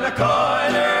on the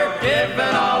corner,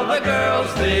 giving all the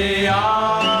girls the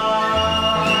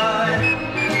eye.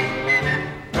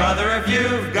 Brother, if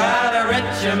you've got a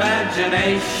rich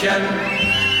imagination,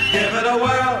 give it a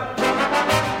whirl,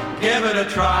 give it a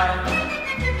try.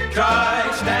 Try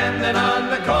standing on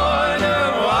the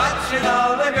corner, watching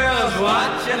all the girls,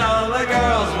 watching all the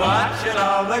girls, watching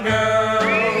all the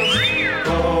girls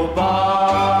go by.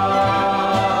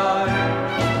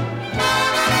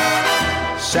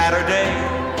 Saturday,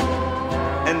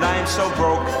 and I'm so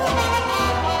broke,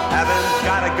 haven't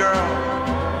got a girl,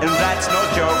 and that's no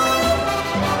joke.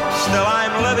 Still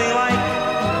I'm living like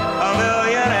a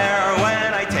millionaire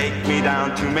when I take me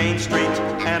down to Main Street,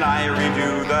 and I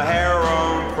review the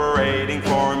harem parading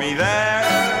for me there.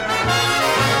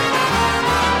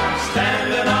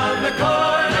 Standing on the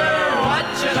corner,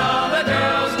 watching all the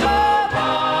girls go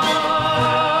by.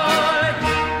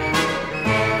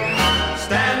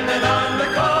 Standing on the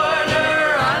corner,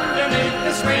 underneath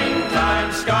the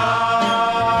springtime sky.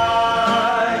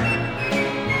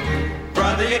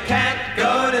 Brother, you can't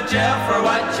go to jail for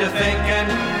what you're thinking,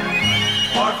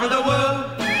 or for the woo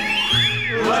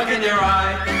look in your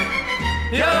eye.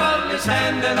 You're only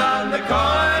standing on the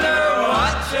corner,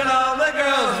 watching all the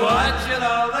girls, watching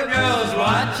all the girls,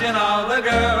 watching all the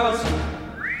girls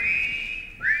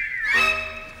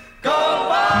go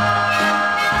by.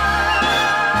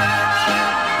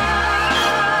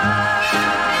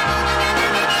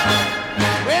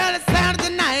 Well, it's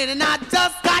Saturday night and I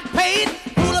just got paid.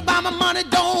 Fool about my money,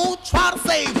 don't try to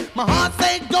save. My heart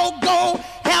say go, go,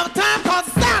 have a time, cause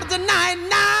it's Saturday night.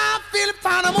 Now I'm feeling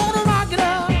fine, I'm gonna rock it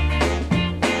up.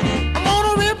 I'm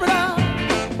gonna rip it up.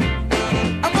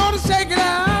 I'm gonna shake it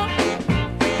up.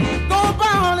 Gonna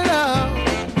ball it up.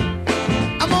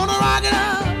 I'm gonna rock it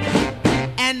up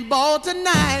and ball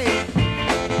tonight.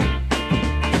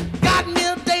 Got me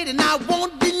a date and I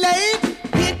won't be late.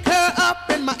 Pick her up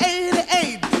in my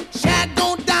 88. Shag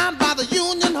go down by the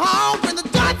Union Hall. When the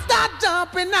dots start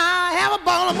jumping, I have a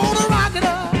ball. I'm gonna rock it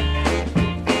up.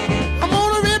 I'm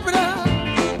gonna rip it up.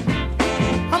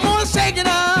 I'm gonna shake it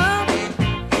up.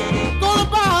 Gonna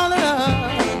ball it up.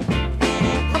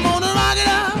 I'm gonna rock it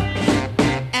up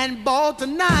and ball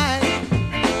tonight.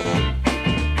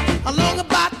 Along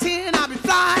about 10, I'll be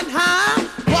flying high.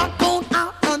 Walk on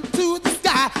out unto the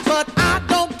sky. But I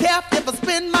don't care if I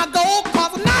spin my gold,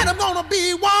 cause tonight I'm gonna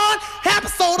be one happy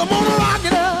soul. I'm gonna rock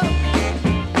it up.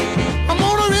 I'm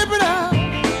gonna rip it up.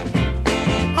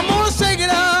 I'm gonna shake it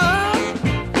up.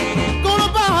 Gonna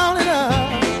ball it up.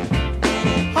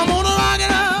 I'm gonna rock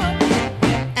it up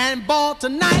and ball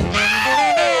tonight.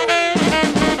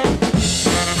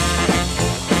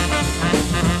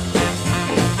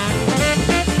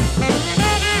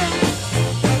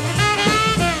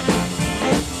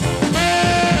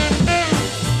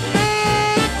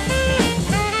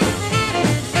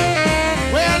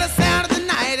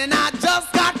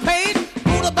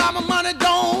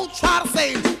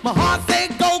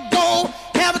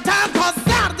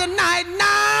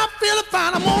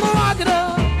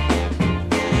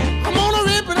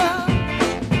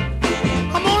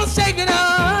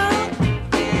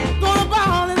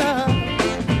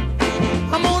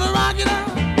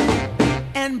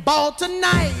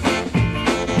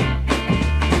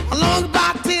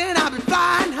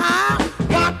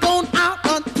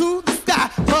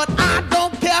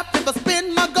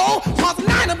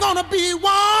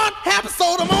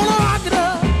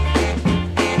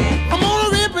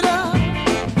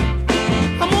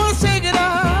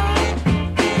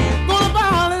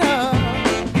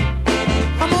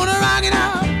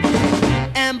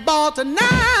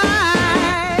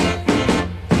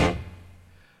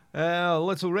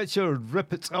 Little Richard,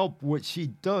 Rip It Up, which she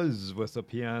does with a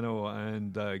piano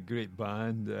and a great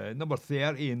band. Number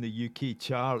 30 in the UK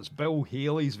charts. Bill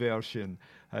Haley's version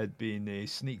had been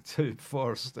sneaked out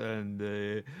first,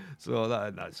 and so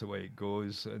that's the way it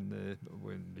goes. And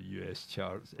when the US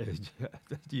charts,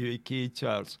 the UK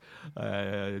charts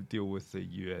deal with the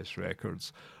US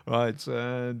records, right?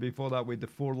 And before that, we had the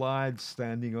Four Lads,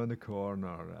 Standing on the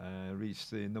Corner,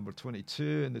 reached the number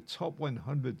 22 in the top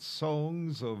 100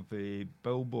 songs of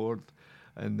Billboard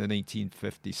in the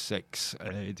 1956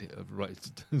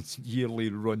 yearly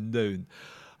rundown.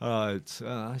 I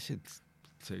should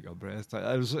take a breath.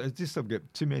 I've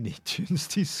got too many tunes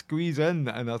to squeeze in,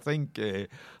 and I think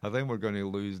we're going to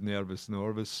lose Nervous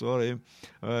Norvis. Sorry,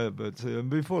 but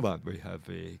before that we have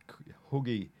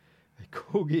Cogie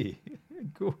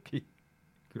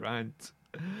Grant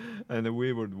and The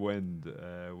Wayward Wind,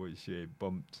 which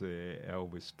bumped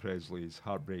Elvis Presley's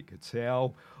Heartbreak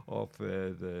Hotel off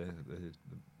the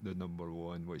number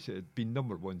one, which had been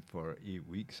number one for 8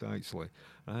 weeks actually.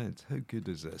 And how good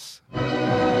is this?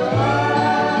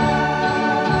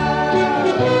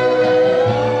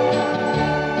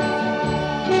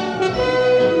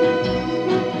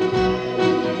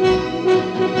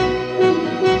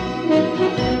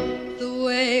 The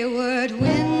wayward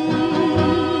wind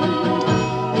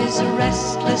is a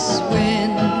restless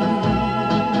wind,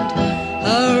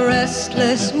 a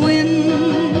restless wind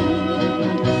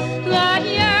that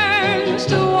yearns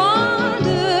to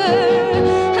wander,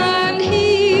 and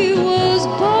he was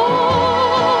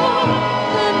born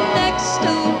the next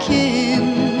of kin,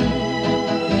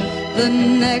 the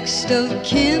next of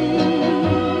kin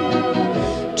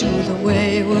to the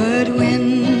wayward wind.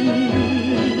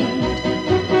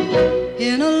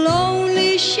 In a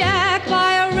lonely shack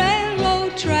by a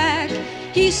railroad track,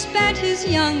 he spent his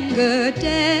younger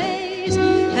days,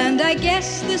 and I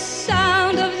guess the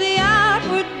sound of the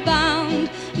outward bound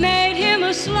made him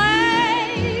a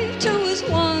slave to his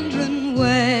wandering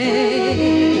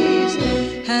ways.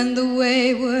 And the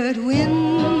wayward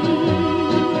wind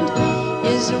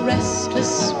is a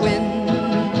restless wind,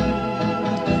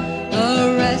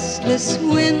 a restless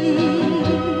wind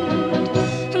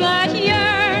that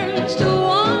yearns to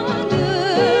wander,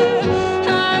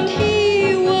 and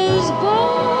he was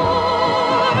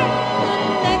born the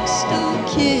next of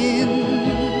kin,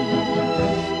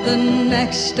 the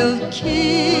next of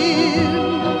kin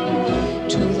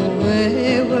to the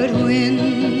wayward wind.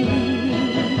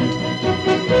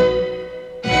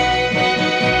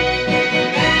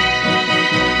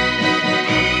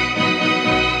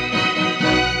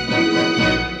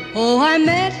 Oh, I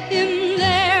met him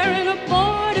there in a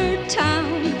border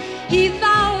town. He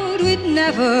vowed we'd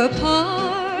never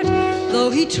part, though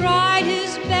he tried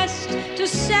his best to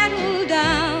settle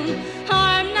down.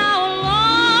 I'm now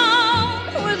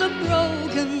alone with a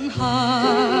broken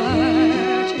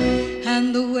heart.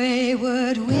 And the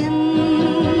wayward wind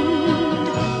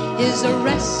is a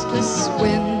restless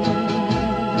wind,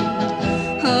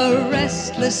 a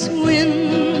restless wind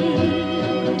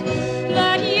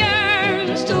that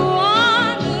yearns to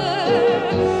wander,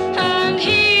 and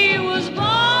he was born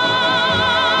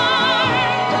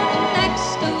the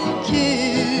next of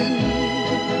kin,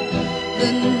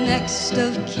 the next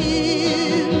of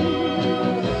kin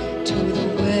to the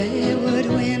wayward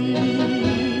wind,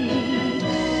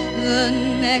 the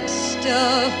next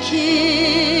of kin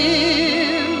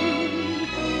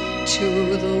to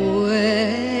the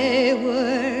wayward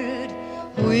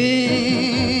wind.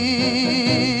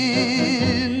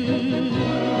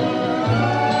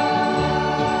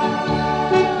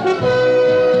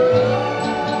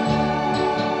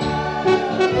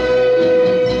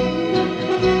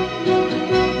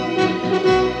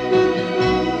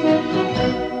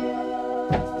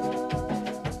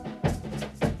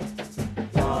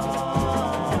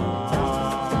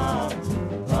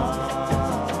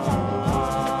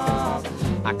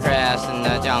 I crashed in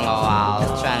the jungle while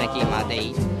trying to keep my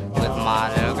date with my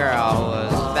little girl who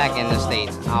was back in the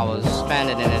States. I was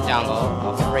stranded in the jungle,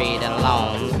 afraid and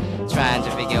alone, trying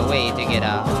to figure a way to get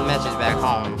a message back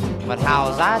home. But how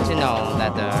was I to know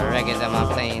that the records of my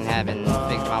plane had been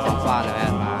fixed by my father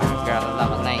and my girl that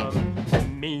love was named?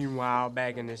 Meanwhile,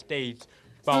 back in the States,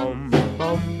 boom,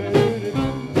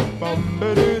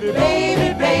 Baby,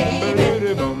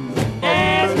 baby,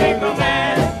 ass pickle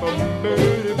man,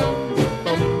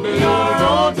 your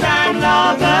old-time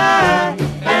lover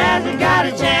hasn't got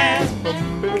a chance.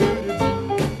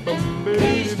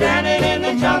 He's stranded in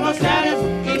the jungle, stranded,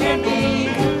 he can be.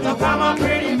 So come on,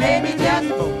 pretty baby, just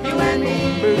you and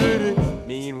me.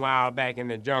 Meanwhile, back in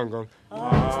the jungle.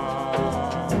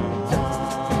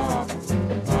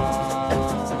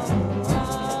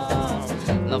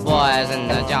 The boys in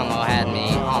the jungle had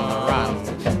me on the run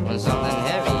when something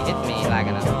heavy hit me like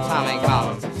an atomic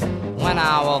bomb. When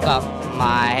I woke up,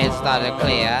 my head started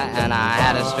clear, and I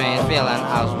had a strange feeling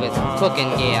I was with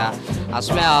cooking gear. I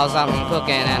smelled something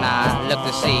cooking, and I looked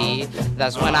to see.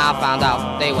 That's when I found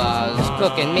out they was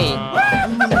cooking me.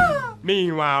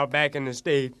 Meanwhile, back in the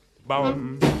States,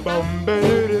 bum, bum,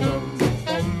 baby, bum,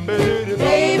 bum, baby,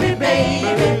 Baby,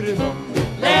 baby,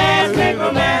 let's make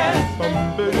romance.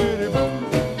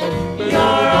 Your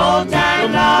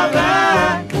old-time lover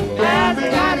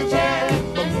hasn't got a chance.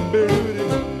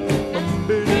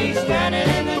 He's standing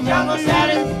in the jungle, sad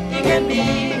as he can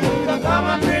be. So come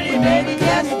on, pretty baby,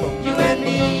 just you and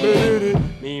me.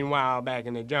 Meanwhile, back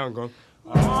in the jungle.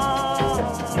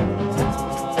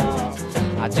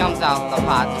 I jumped out the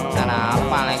pot and I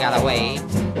finally got away,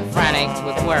 frantic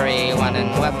with worry,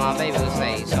 wondering what my baby would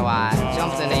say. So I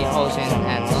jumped in the ocean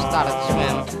and started to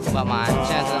swim, but my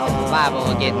chances of survival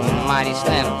were getting mighty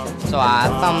slim. So I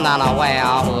thumbed on a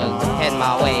whale who was heading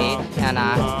my way, and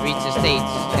I reached the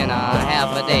States in a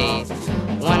half a day.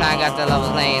 When I got to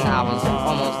Lover's Lane, I was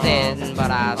almost dead,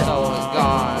 but our soul was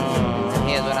gone.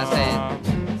 Here's what I said.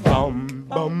 Bum,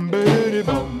 bum, baby,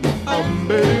 bum, bum,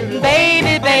 baby.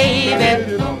 Baby,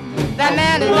 baby, that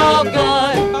man is no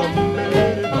good.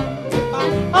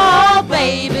 Oh,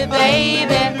 baby,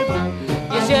 baby,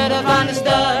 you should have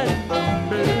understood.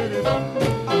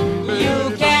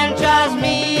 You can trust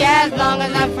me as long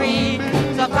as I'm free.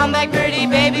 So come back, pretty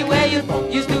baby, where you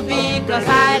used to be. 'Cause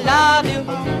I love you.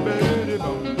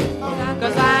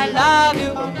 'Cause I love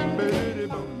you.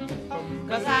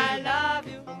 'Cause I love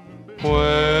you.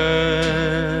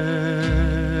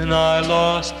 When I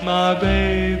lost my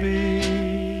baby,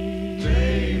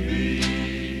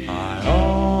 I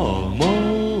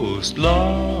almost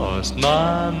lost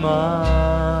my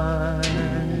mind.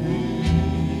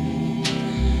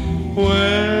 When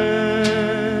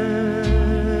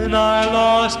I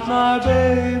lost my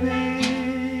baby,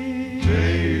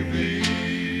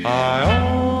 I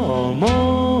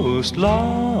almost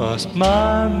lost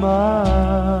my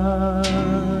mind.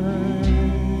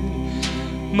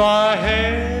 My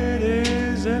head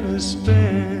is in a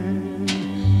spin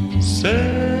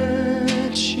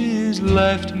since she's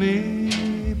left me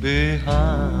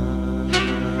behind.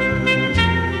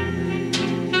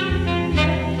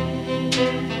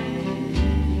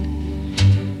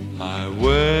 I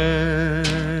went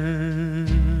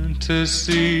to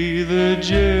see the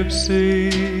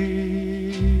gypsy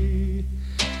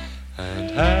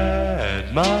and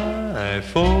had my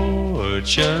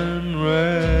fortune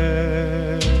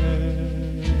read.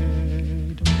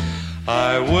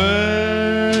 I went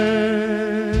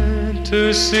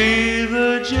to see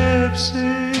the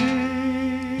gypsy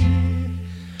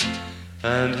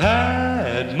and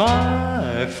had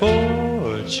my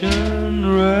fortune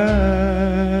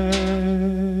read.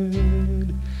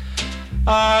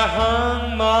 I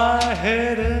hung my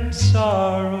head in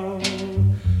sorrow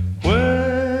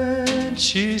when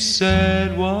she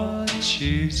said what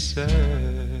she said.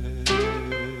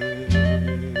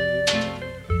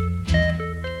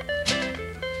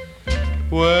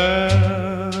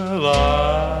 Well,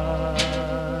 I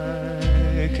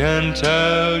can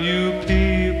tell you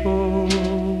people,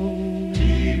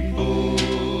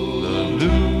 the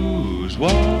news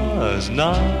was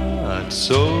not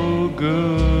so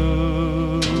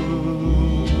good.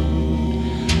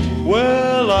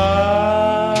 Well,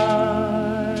 I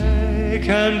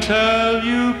can tell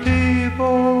you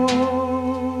people,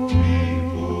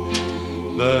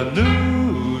 the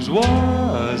news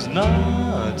was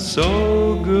not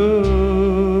so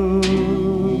good.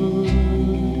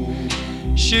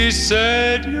 She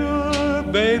said your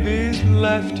baby's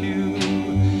left you.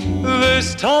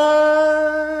 This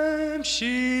time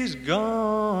she's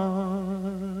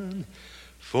gone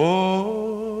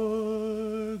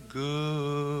for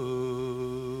good.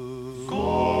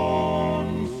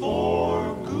 Gone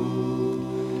for good.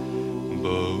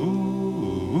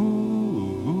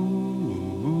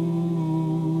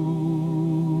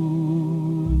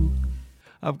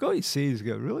 I've got to say, he's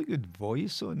got a really good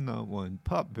voice on that one.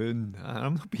 Pat Boone,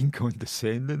 I'm not being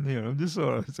condescending here. I'm just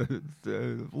sort of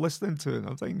listening to it and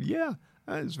I'm thinking, yeah,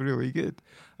 that's really good.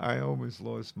 I almost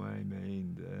lost my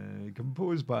mind.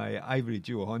 Composed by Ivory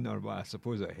Joe Hunter, but I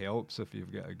suppose it helps if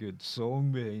you've got a good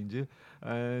song behind you.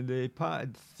 And Pat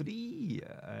had 3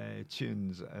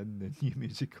 tunes in the New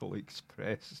Musical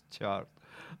Express chart.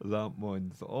 that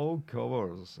month. All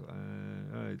covers.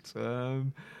 Right.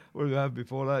 What do we have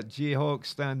before that? Jayhawk,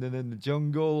 Standing in the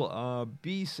Jungle,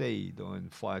 B-side on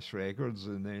Flash Records,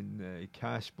 and then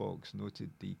Cashbox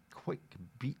noted the quick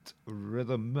beat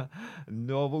rhythm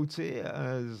novelty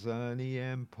as an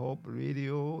EM pop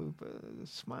radio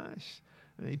smash.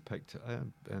 And they picked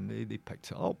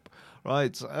it up.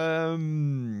 Right.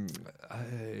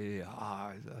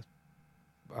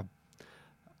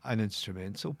 An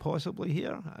instrumental possibly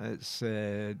here. It's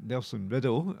Nelson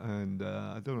Riddle, and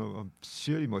I don't know, I'm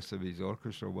sure he must have his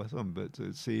orchestra with him, but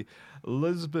it's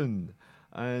Lisbon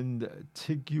and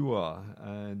Tigua,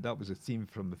 and that was a theme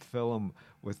from the film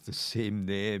with the same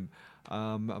name.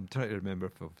 I'm trying to remember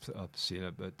if I've seen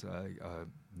it, but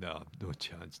no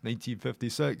chance.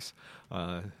 1956,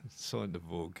 saw it in the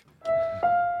Vogue.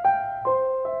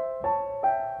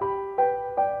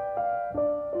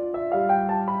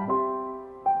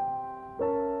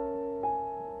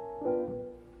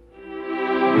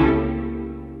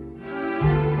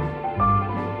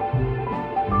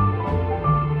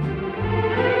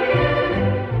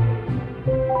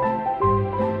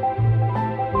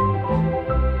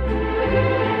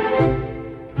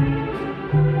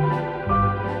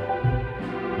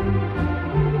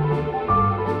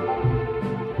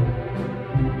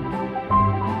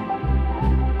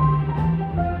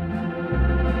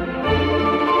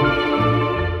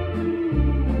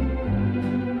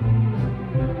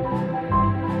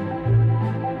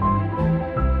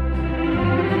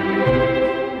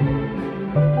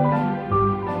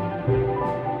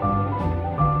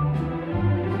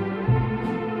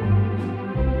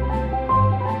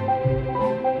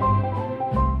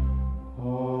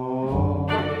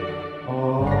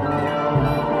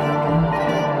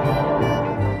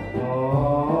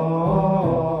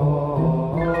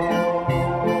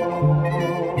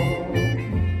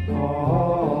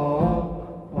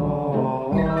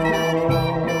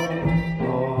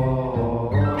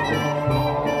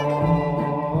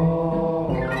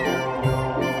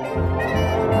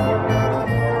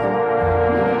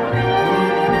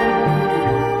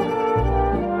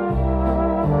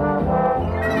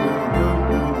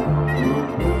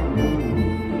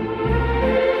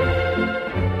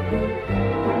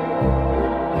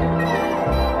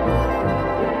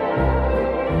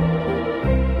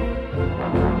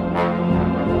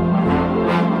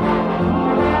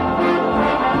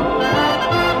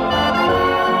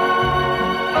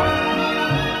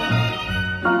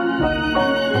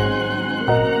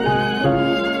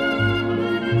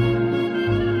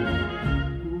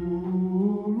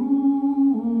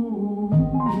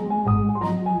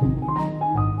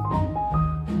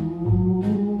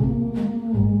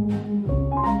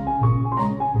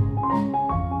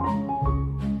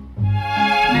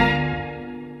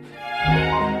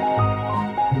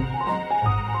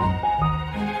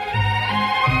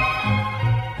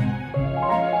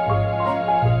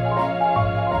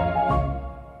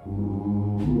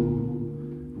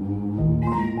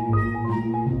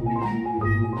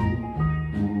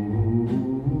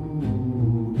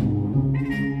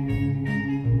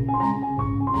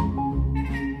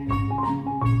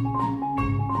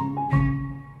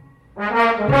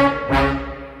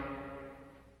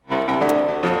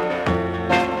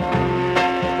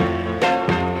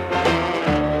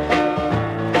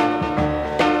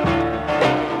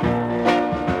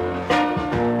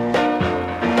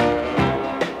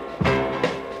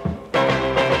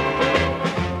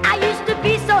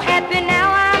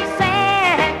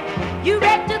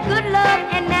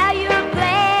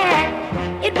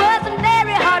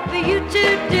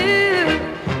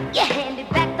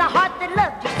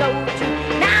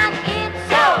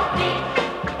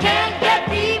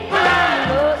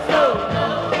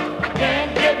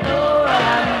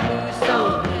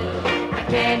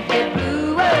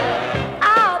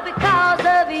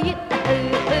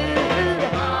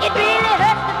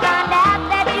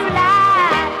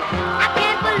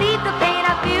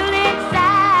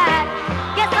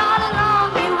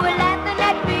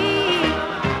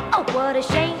 What a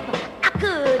shame I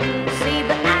couldn't see,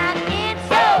 but I'm in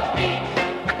so deep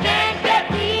I can't get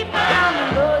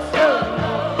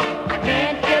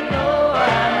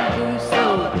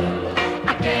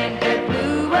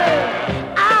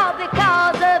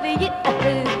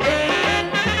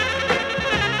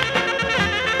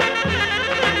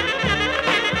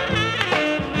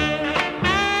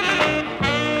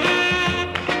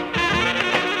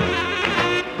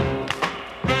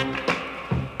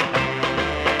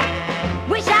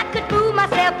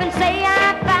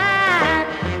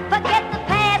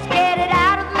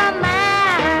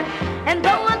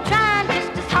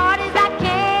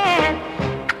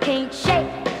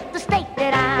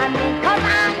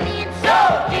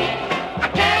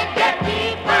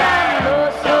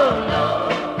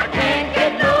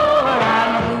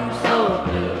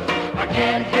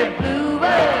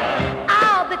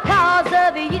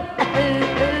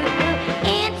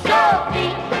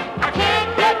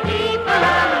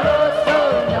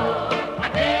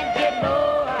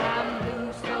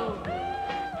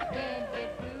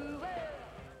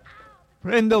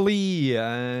Brenda Lee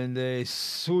and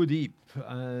So Deep,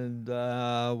 and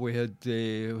we had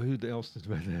who else did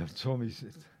we have?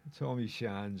 Tommy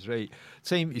Shans, right?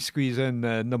 Time to squeeze in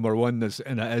number one,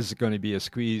 and it is going to be a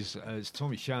squeeze. It's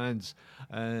Tommy Shans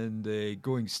and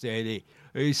Going Steady.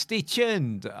 Stay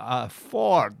tuned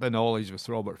for The Knowledge with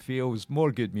Robert Fields.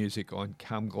 More good music on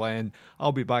Cam Glen.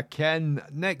 I'll be back in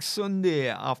next Sunday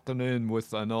afternoon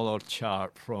with another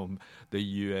chart from the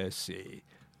USA.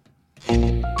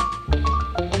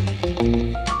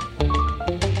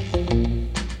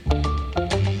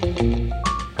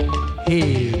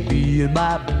 Hey, me and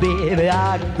my baby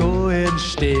are going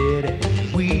steady.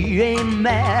 We ain't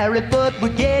married, but we're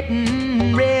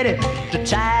getting ready to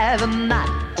tie the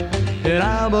knot, and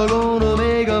I'm gonna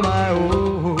make her my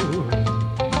own.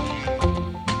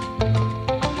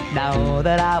 Now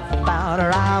that I've found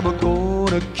her, I'm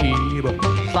gonna keep her.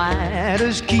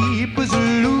 Finders, keepers,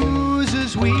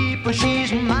 losers, weepers.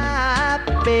 She's my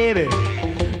baby.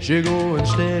 She going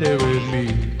steady with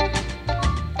me.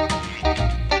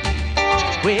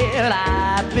 Well,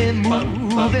 I've been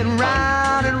moving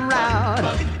round and round,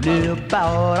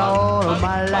 about all of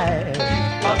my life.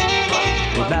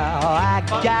 Now I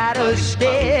got a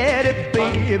steady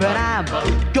baby, and I'm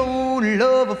gonna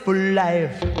love her for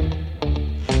life.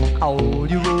 All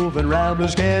you roving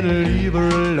ramblers can't leave her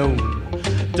alone.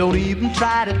 Don't even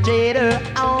try to date her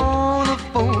on the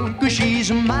phone, 'cause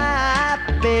she's my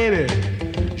baby.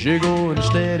 She going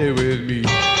steady with me.